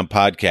Sit Down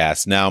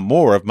podcast. Now,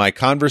 more of my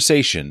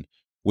conversation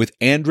with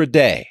Andra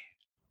Day.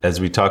 As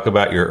we talk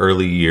about your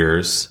early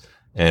years,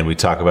 and we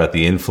talk about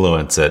the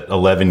influence at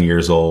 11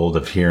 years old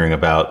of hearing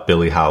about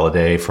Billie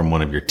Holiday from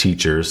one of your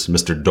teachers,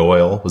 Mr.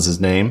 Doyle was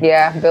his name.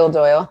 Yeah, Bill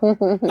Doyle.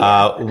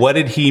 What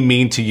did he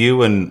mean to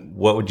you, and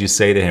what would you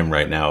say to him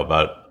right now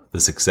about the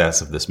success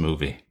of this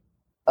movie?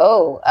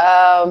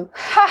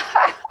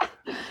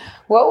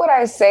 What would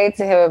I say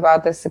to him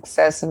about the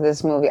success of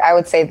this movie? I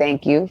would say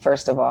thank you,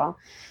 first of all.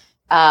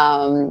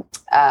 I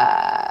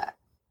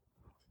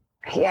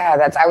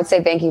would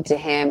say thank you to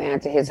him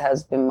and to his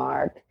husband,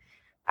 Mark.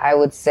 I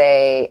would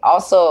say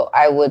also,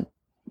 I would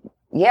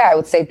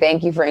say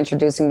thank you for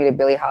introducing me to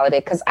Billie Holiday,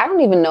 because I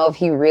don't even know if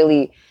he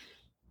really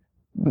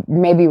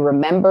maybe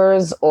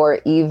remembers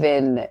or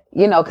even,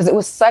 because it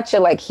was such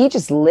he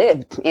just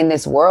lived in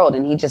this world,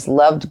 and he just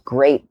loved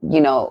great,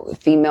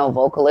 female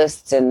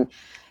vocalists, and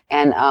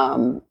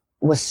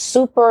was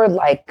super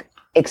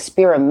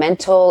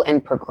experimental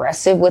and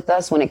progressive with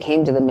us when it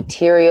came to the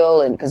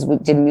material. And because we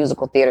did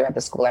musical theater at the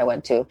school I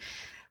went to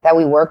that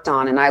we worked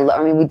on. And I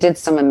mean, we did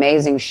some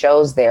amazing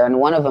shows there. And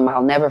one of them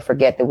I'll never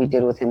forget that we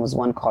did with him was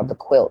one called The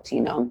Quilt.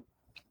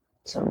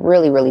 It's a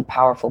really, really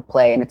powerful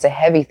play. And it's a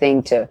heavy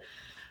thing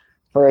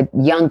for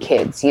young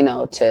kids,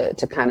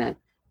 to kind of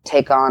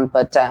take on.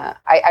 But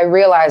I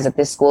realized at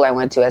this school I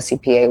went to,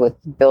 SCPA, with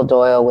Bill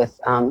Doyle, with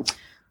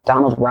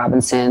Donald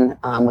Robinson,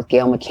 with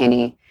Gail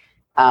McKinney,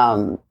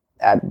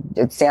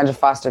 Sandra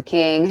Foster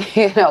King,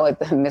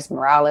 with Miss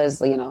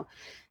Morales,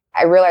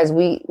 I realized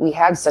we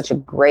had such a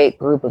great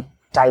group of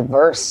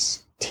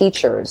diverse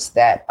teachers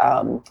that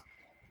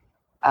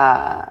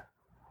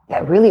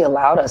really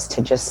allowed us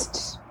to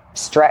just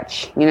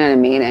stretch, you know what I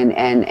mean?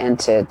 And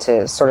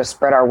to sort of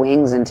spread our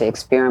wings and to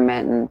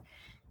experiment.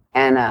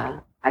 And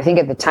I think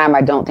at the time,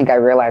 I don't think I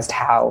realized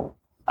how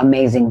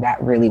amazing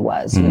that really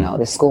was.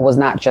 The school was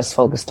not just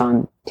focused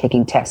on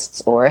taking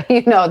tests, or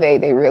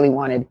they really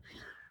wanted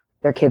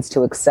their kids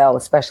to excel,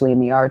 especially in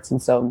the arts.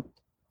 And so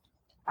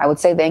I would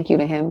say thank you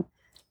to him,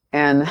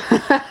 and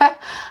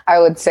I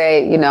would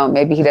say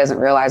maybe he doesn't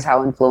realize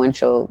how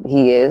influential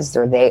he is,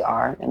 or they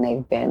are, and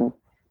they've been.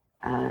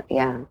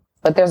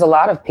 But there's a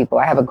lot of people.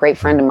 I have a great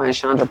friend of mine,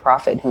 Chandra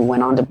Prophet, who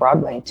went on to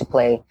Broadway to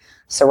play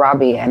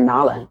Sarabi and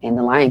Nala in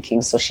The Lion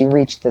King. So she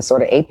reached the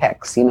sort of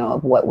apex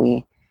of what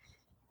we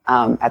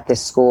at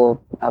this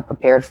school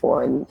prepared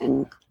for.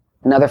 And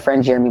another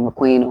friend, Jeremy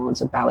McQueen, who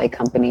owns a ballet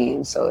company.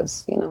 And so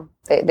it's,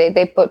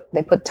 they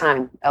put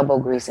time, elbow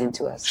grease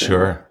into us.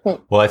 Sure.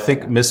 Well, I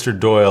think Mr.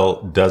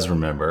 Doyle does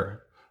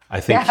remember.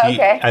 I think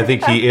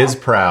he is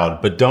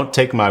proud, but don't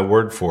take my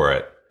word for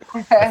it.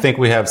 I think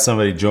we have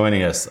somebody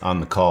joining us on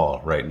the call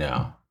right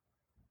now.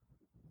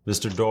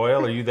 Mr.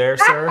 Doyle, are you there,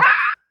 sir?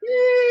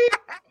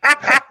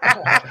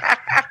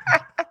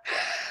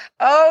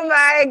 Oh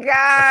my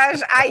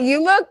gosh.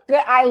 You look good.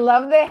 I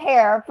love the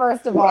hair,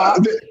 first of all.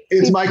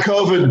 It's my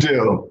COVID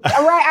due.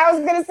 Right. I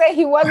was going to say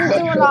he wasn't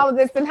doing all of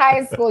this in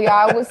high school,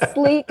 y'all. It was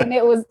sleek and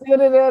it was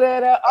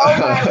da-da-da-da-da. Oh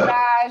my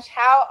gosh.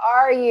 How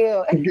are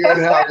you? Good.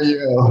 How are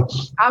you?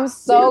 I'm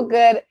so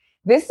good.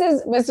 This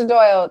is, Mr.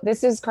 Doyle,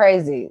 this is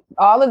crazy.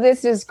 All of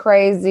this is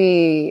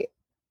crazy.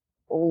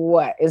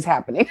 What is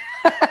happening?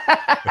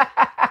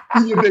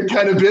 You've been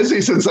kind of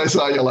busy since I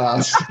saw you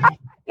last.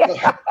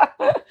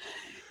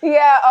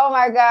 Yeah. Oh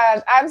my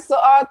gosh.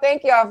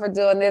 Thank y'all for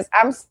doing this.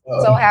 I'm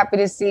so happy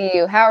to see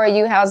you. How are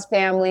you? How's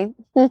family?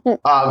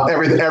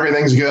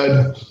 Everything's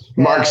good.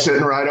 Mark's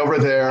sitting right over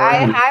there.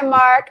 Hi,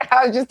 Mark.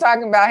 I was just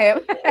talking about him.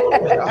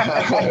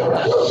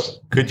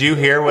 Could you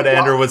hear what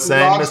Andrew was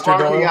saying, Mark's Mr.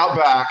 Doyle? out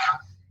back.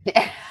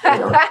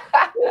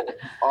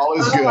 All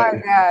is good. Oh my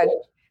God.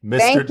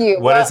 Thank you.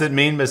 What does it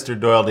mean, Mr.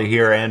 Doyle, to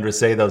hear Andrew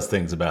say those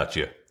things about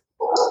you?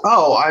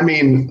 Oh, I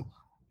mean,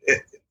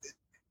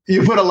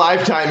 you put a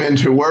lifetime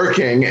into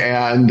working,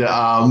 and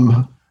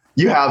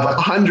you have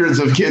hundreds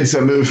of kids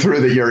that move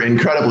through that you're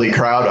incredibly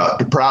proud of.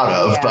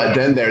 Yeah. But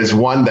then there's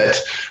one that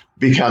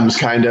becomes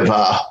kind of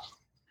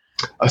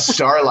a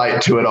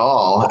starlight to it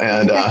all,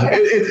 and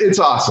it's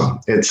awesome.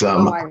 It's oh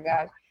my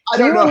God!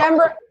 Do you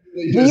remember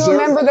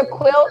the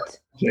quilt?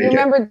 Do you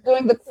remember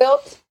doing the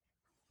quilt?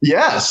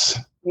 Yes.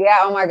 Yeah.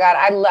 Oh my God.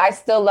 I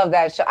still love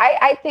that show.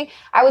 I think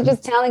I was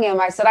just telling him,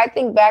 I said, I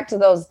think back to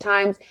those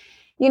times,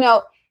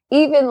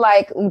 even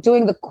like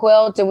doing the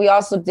quilt, and we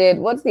also did,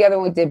 what's the other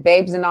one we did?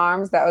 Babes in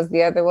Arms. That was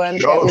the other one.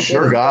 Oh,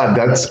 sure. God,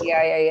 that's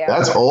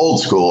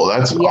old school.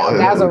 That's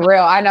a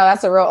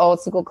real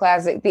old school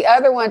classic. The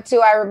other one too,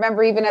 I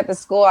remember even at the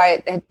school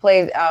I had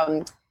played,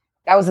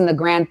 that was in the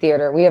Grand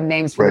Theater. We have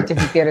names for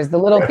different theaters, the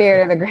Little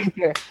Theater, the Grand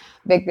Theater,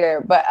 Big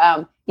Theater. But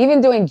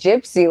even doing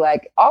Gypsy,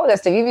 like all of that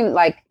stuff, even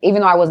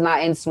though I was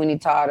not in Sweeney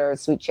Todd or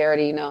Sweet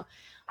Charity,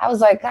 I was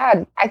like,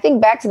 God, I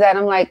think back to that. And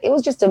I'm like, it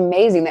was just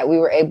amazing that we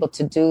were able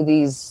to do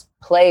these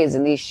plays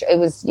and these, it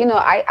was,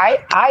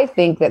 I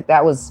think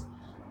that was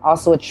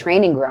also a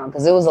training ground,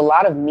 because there was a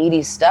lot of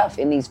meaty stuff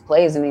in these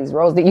plays and these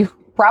roles that you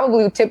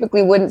probably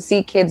typically wouldn't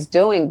see kids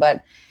doing.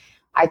 But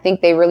I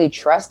think they really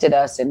trusted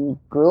us and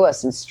grew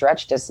us and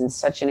stretched us in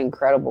such an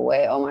incredible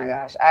way. Oh my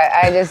gosh.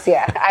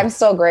 I'm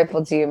so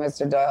grateful to you,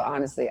 Mr. Doyle,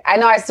 honestly. I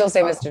know I still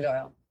say Mr.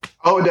 Doyle.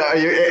 Oh, no,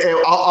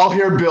 I'll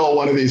hear Bill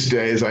one of these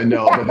days. I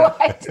know.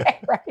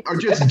 Right. Or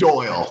just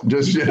Doyle.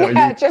 Just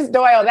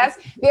Doyle. That's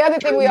the other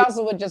thing. We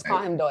also would just call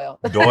him Doyle.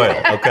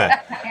 Doyle. Okay.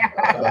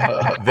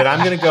 Then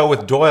I'm going to go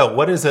with Doyle.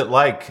 What is it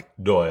like,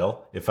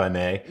 Doyle, if I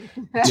may,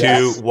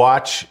 to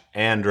watch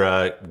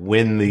Andra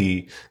win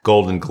the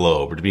Golden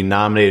Globe or to be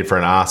nominated for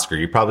an Oscar?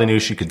 You probably knew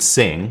she could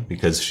sing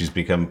because she's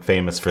become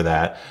famous for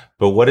that.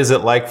 But what is it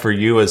like for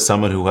you as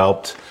someone who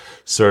helped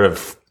sort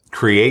of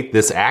create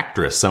this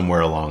actress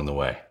somewhere along the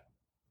way?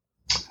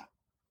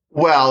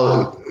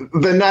 Well,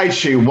 the night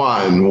she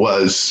won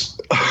was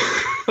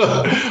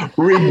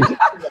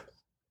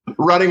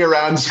running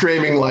around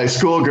screaming like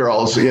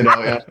schoolgirls,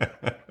 To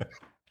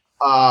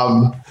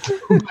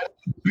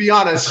be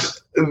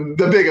honest,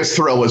 the biggest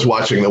thrill was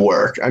watching the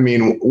work. I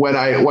mean, when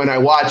I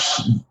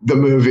watched the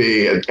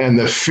movie and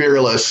the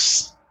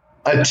fearless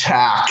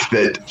attack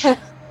that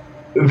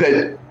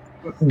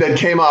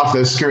came off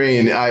the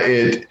screen,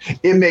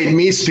 it made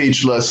me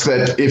speechless.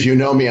 That if you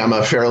know me, I'm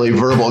a fairly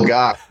verbal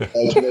guy.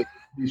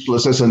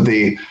 Speechless isn't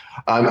the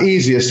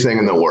easiest thing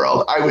in the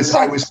world. I was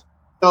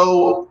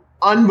so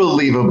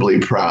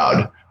unbelievably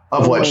proud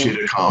of what she'd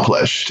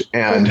accomplished,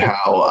 and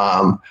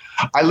how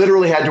I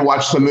literally had to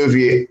watch the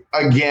movie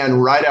again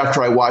right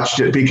after I watched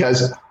it,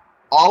 because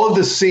all of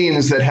the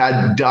scenes that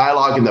had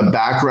dialogue in the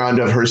background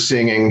of her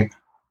singing,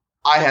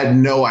 I had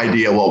no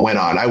idea what went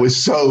on. I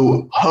was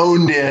so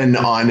honed in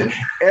on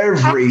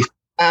every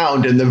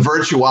sound and the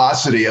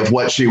virtuosity of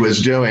what she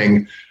was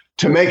doing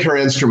to make her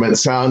instrument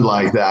sound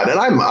like that. And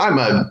I'm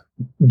a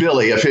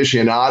Billie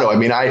aficionado. I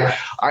mean, I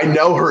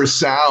know her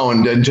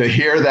sound, and to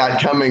hear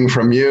that coming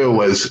from you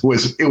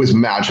was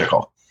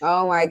magical.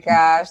 Oh my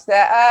gosh,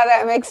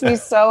 that makes me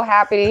so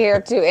happy to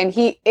hear too. And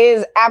he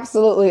is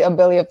absolutely a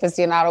Billie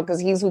aficionado, because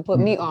he's who put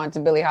me on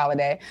to Billie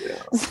Holiday. Yeah.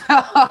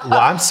 Well,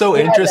 I'm so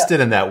interested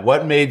in that.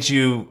 What made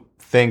you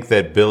think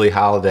that Billie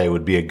Holiday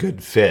would be a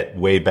good fit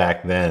way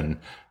back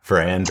then for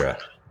Andra?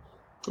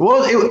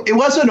 Well, it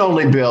wasn't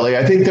only Billie.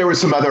 I think there were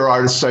some other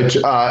artists.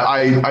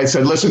 I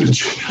said, listen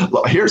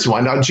to, here's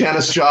one,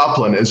 Janis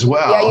Joplin as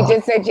well. Yeah, you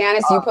did say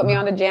Janis. You put me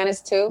on to Janis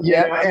too.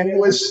 Yeah, and it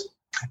was,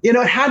 it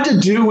had to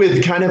do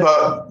with kind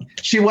of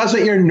she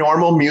wasn't your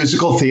normal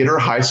musical theater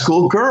high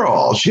school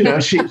girl. She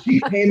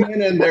came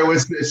in and there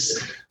was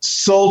this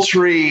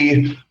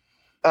sultry,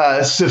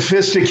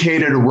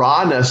 sophisticated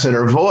rawness in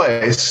her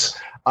voice.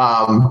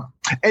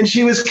 And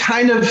she was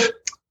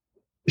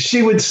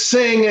she would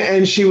sing,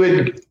 and she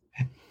would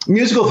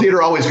musical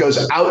theater always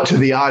goes out to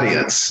the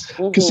audience.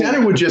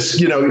 Cassandra would just,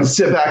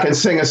 sit back and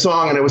sing a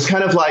song. And it was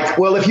kind of like,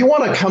 well, if you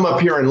want to come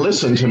up here and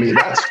listen to me,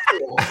 that's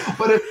cool.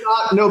 But if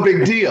not, no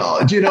big deal.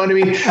 Do you know what I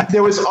mean?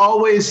 There was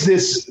always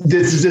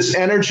this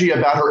energy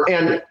about her.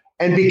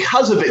 And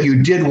because of it,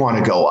 you did want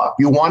to go up.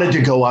 You wanted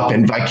to go up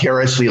and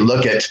vicariously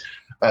look at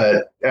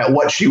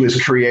what she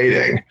was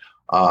creating.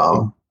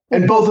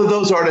 And both of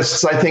those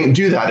artists, I think,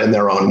 do that in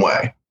their own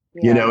way.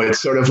 Yeah. It's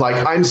sort of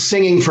like I'm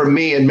singing for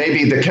me and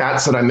maybe the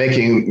cats that I'm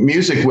making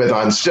music with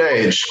on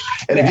stage.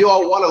 And if you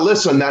all want to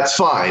listen, that's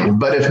fine.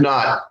 But if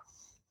not,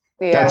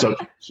 that's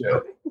okay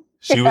too.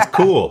 She was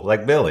cool,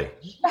 like Billy.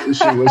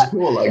 She was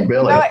cool, like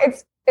Billy. No,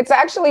 it's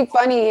actually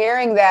funny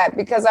hearing that,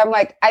 because I'm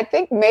like, I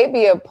think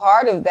maybe a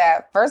part of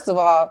that, first of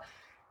all,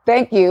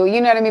 thank you.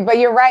 You know what I mean? But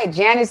you're right.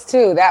 Janice,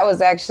 too. That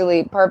was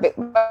actually perfect.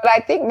 But I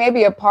think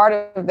maybe a part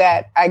of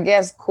that, I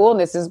guess,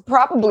 coolness is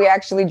probably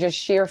actually just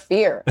sheer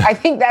fear. I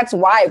think that's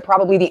why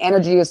probably the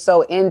energy is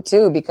so in,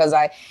 too, because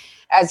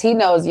as he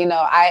knows,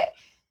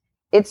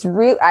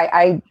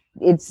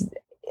 it's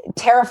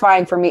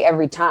terrifying for me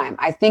every time.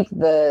 I think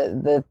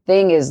the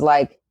thing is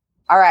like,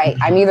 all right,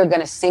 I'm either going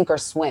to sink or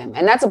swim.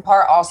 And that's a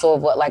part also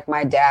of what like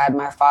my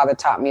father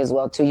taught me as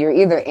well, too. You're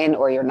either in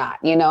or you're not,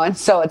 And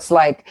so it's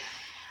like,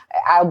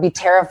 I'll be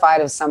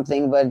terrified of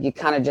something, but you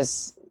kind of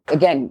just,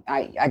 again,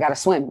 I got to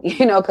swim,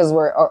 because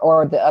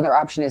or the other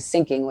option is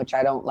sinking, which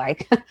I don't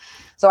like.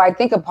 So I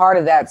think a part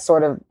of that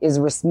sort of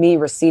is me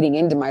receding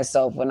into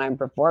myself when I'm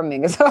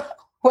performing. So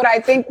what I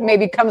think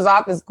maybe comes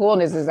off as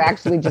coolness is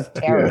actually just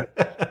terror.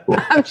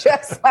 I'm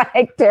just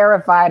like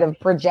terrified of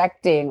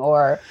projecting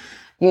or,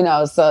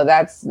 so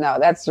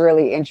that's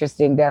really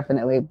interesting,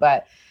 definitely.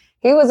 But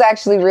he was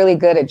actually really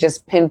good at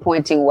just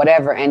pinpointing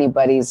whatever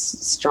anybody's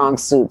strong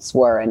suits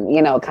were and,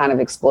 kind of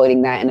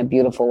exploiting that in a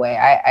beautiful way.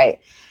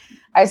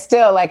 I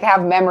still like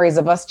have memories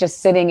of us just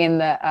sitting in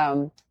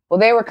the,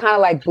 they were kind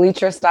of like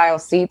bleacher style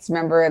seats,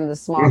 remember, in the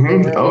small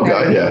theater. Oh,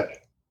 God, yeah.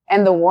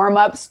 And the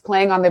warm-ups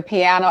playing on the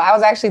piano. I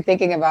was actually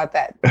thinking about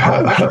that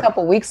a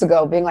couple weeks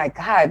ago, being like,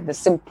 God, the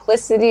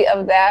simplicity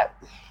of that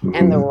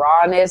and the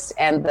rawness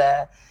and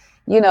the,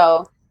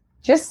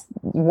 just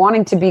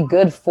wanting to be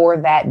good for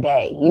that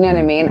day. You know what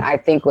I mean? I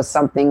think was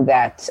something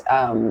that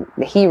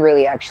he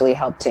really actually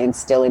helped to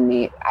instill in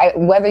me. I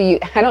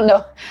don't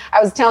know.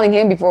 I was telling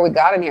him before we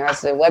got in here, I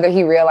said, whether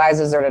he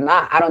realizes it or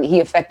not, he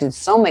affected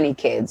so many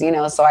kids,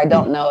 so I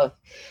don't know if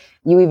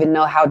you even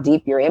know how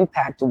deep your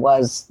impact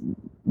was,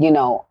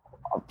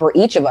 for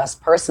each of us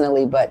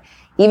personally, but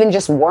even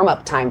just warm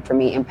up time for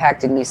me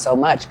impacted me so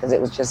much, because it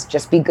was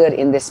just be good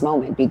in this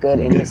moment, be good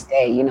in this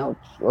day,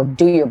 or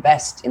do your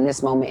best in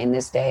this moment, in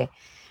this day.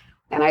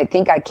 And I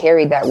think I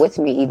carried that with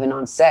me even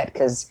on set,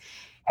 because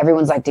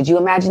everyone's like, did you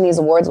imagine these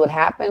awards would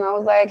happen? I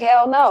was like,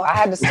 hell no, I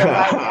had to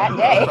survive that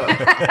day.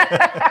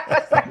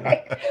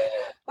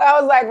 I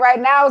was like,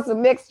 right now it's a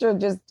mixture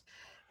of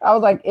I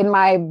was like, in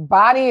my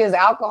body is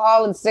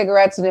alcohol and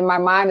cigarettes, and in my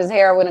mind is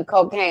heroin and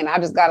cocaine. I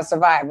just got to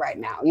survive right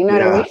now. You know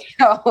what I mean?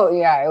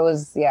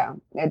 So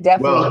it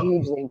definitely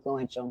hugely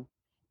influential.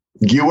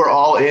 You were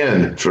all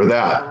in for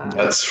that.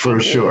 That's for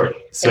sure.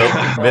 So,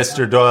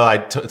 Mr. Doyle, I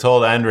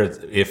told Andra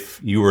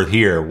if you were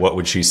here, what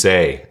would she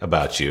say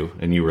about you?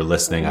 And you were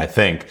listening, I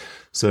think.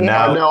 So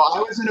now, no, I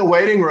was in a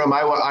waiting room.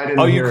 I didn't.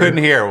 Oh, you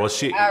couldn't hear. Well,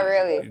 she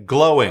really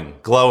glowing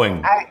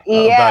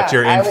about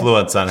your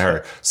influence on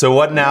her. So,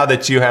 what now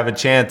that you have a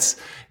chance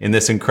in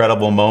this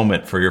incredible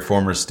moment for your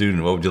former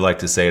student? What would you like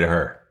to say to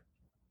her?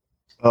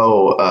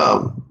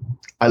 Oh,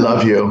 I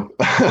love you.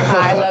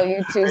 I love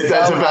you too.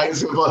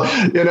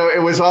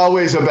 It was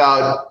always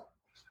about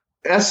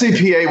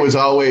SCPA was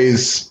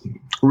always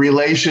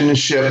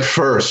relationship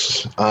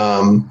first,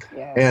 and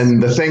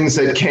the things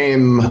that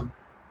came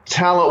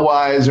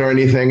talent-wise or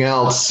anything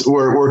else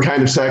were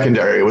kind of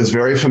secondary. It was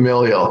very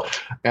familial,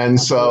 and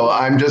so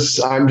I'm just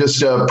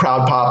a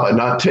proud papa,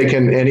 not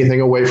taking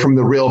anything away from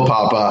the real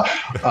papa.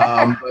 But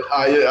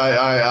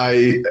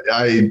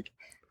I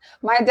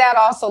my dad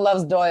also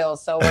loves Doyle,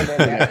 so we're good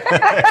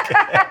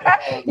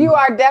there. You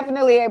are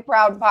definitely a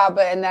proud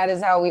papa, and that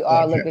is how we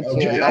all look at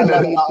you. And I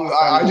love you too.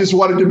 I just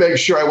wanted to make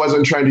sure I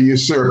wasn't trying to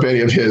usurp any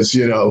of his,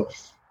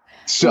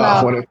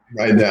 stuff when it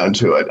right down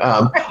to it.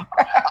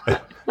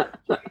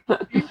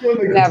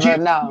 Never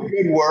know.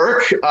 Good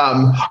work.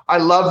 I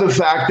love the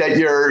fact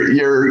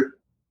that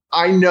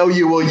I know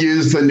you will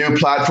use the new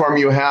platform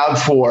you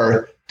have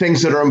for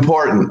things that are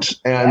important,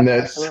 and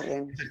that's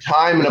a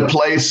time and a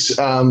place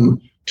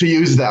to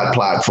use that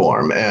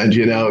platform. And,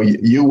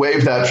 you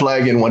wave that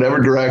flag in whatever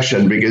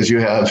direction, because you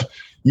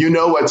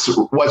know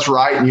what's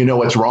right and you know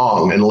what's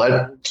wrong, and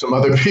let some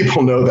other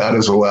people know that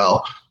as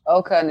well.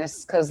 Oh,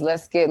 goodness, because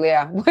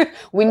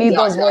we need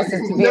those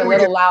voices to be a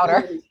little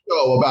louder.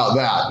 About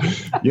that,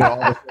 all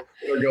the things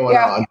that are going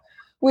on.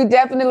 We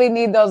definitely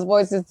need those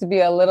voices to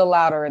be a little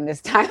louder in this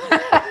time.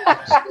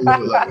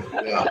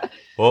 Absolutely, yeah.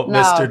 Well,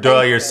 Mr.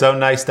 Doyle, you're so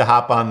nice to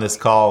hop on this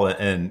call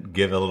and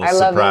give a little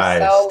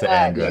surprise to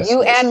Andra.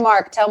 You and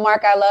Mark. Tell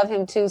Mark I love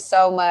him too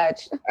so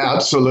much.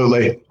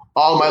 Absolutely.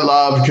 all my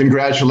love,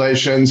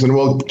 congratulations, and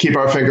we'll keep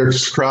our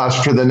fingers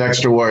crossed for the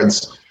next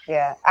awards.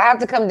 Yeah, I have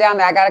to come down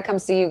there. I got to come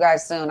see you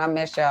guys soon. I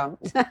miss y'all.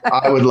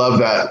 I would love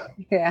that.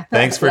 Yeah.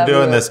 Thanks for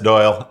doing this,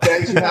 Doyle.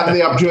 Thanks for having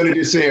the opportunity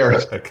to see her.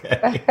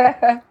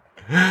 Okay.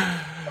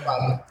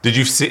 Did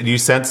you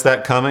sense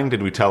that coming?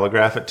 Did we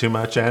telegraph it too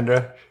much,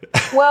 Andra?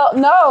 Well,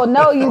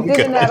 no, you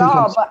didn't at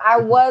all. But I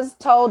was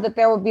told that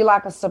there would be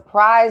like a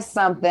surprise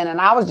something, and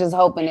I was just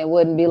hoping it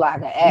wouldn't be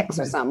like an X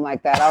or something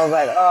like that. I was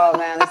like, oh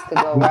man, this could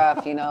go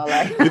rough,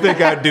 like. You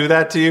think I'd do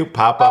that to you?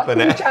 Pop up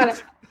an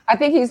X? I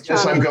think he's trying.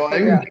 Yes, I'm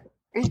going.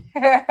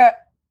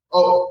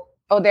 Oh,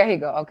 there you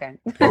go. Okay.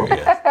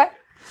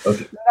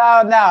 Okay.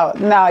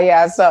 No,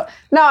 yeah. So,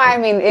 no, I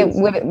mean, it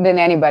would have been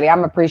anybody.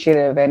 I'm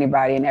appreciative of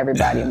anybody and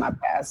everybody in my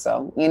past.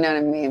 So, you know what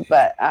I mean?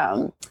 But,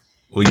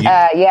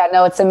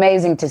 it's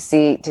amazing to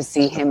see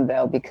him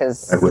though,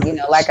 because,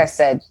 like I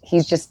said,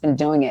 he's just been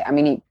doing it. I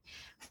mean,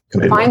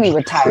 he finally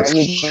retired.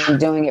 He's been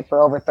doing it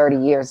for over 30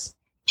 years.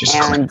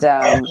 And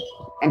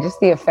just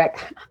the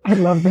effect. I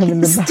love him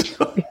in the back.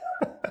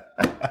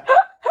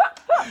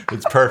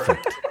 It's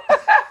perfect.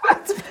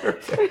 It's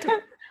perfect.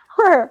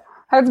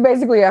 That's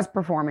basically us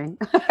performing.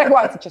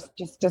 Well, just.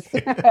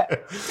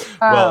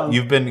 Well,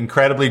 you've been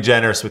incredibly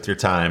generous with your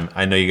time.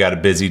 I know you got a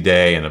busy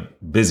day and a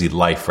busy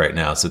life right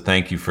now. So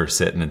thank you for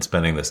sitting and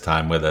spending this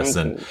time with us.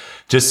 And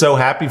just so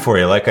happy for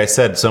you. Like I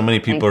said, so many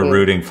people are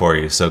rooting for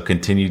you. So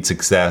continued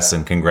success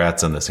and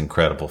congrats on this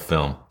incredible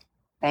film.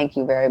 Thank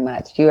you very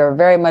much. You are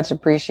very much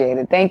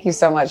appreciated. Thank you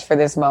so much for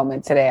this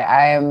moment today.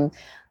 I am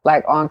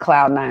like on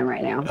cloud 9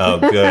 right now. Oh,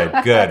 good.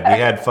 We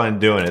had fun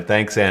doing it.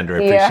 Thanks,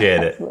 Andra.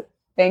 Appreciate it.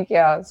 Thank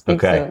y'all. Speak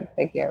soon.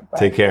 Take care. Bye.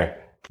 Take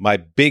care. My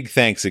big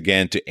thanks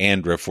again to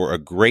Andra for a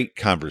great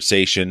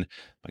conversation.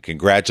 My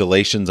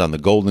congratulations on the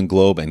Golden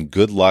Globe and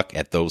good luck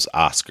at those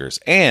Oscars.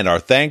 And our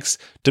thanks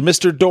to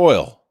Mr.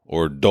 Doyle,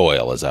 or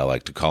Doyle as I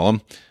like to call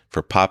him,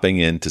 for popping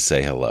in to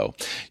say hello.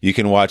 You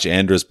can watch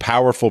Andra's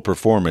powerful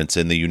performance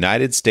in The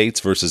United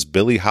States versus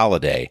Billie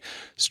Holiday,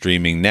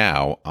 streaming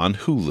now on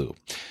Hulu.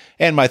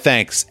 And my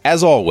thanks,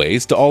 as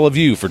always, to all of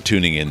you for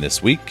tuning in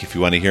this week. If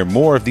you want to hear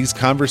more of these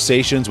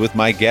conversations with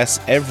my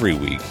guests every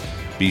week,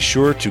 be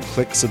sure to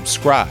click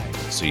subscribe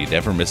so you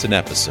never miss an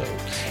episode.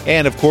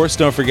 And of course,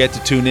 don't forget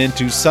to tune in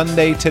to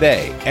Sunday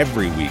Today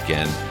every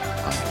weekend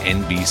on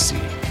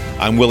NBC.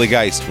 I'm Willie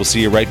Geist. We'll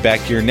see you right back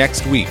here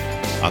next week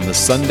on the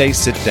Sunday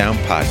Sit Down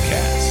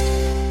Podcast.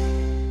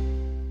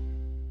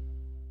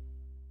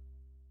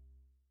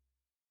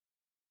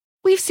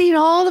 We've seen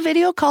all the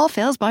video call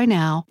fails by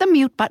now. The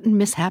mute button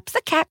mishaps,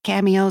 the cat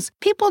cameos,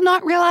 people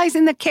not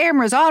realizing the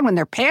camera's on when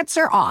their pants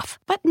are off.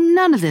 But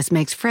none of this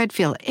makes Fred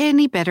feel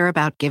any better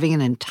about giving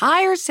an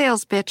entire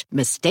sales pitch,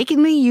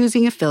 mistakenly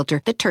using a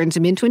filter that turns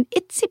him into an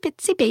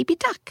itsy-bitsy baby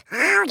duck.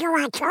 How do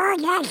I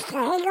turn this thing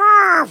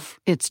off?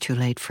 It's too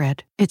late,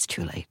 Fred. It's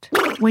too late.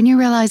 When you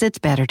realize it's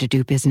better to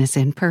do business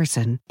in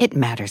person, it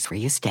matters where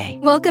you stay.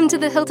 Welcome to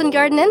the Hilton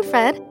Garden Inn,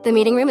 Fred. The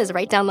meeting room is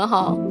right down the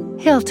hall.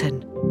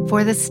 Hilton,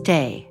 for the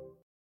stay.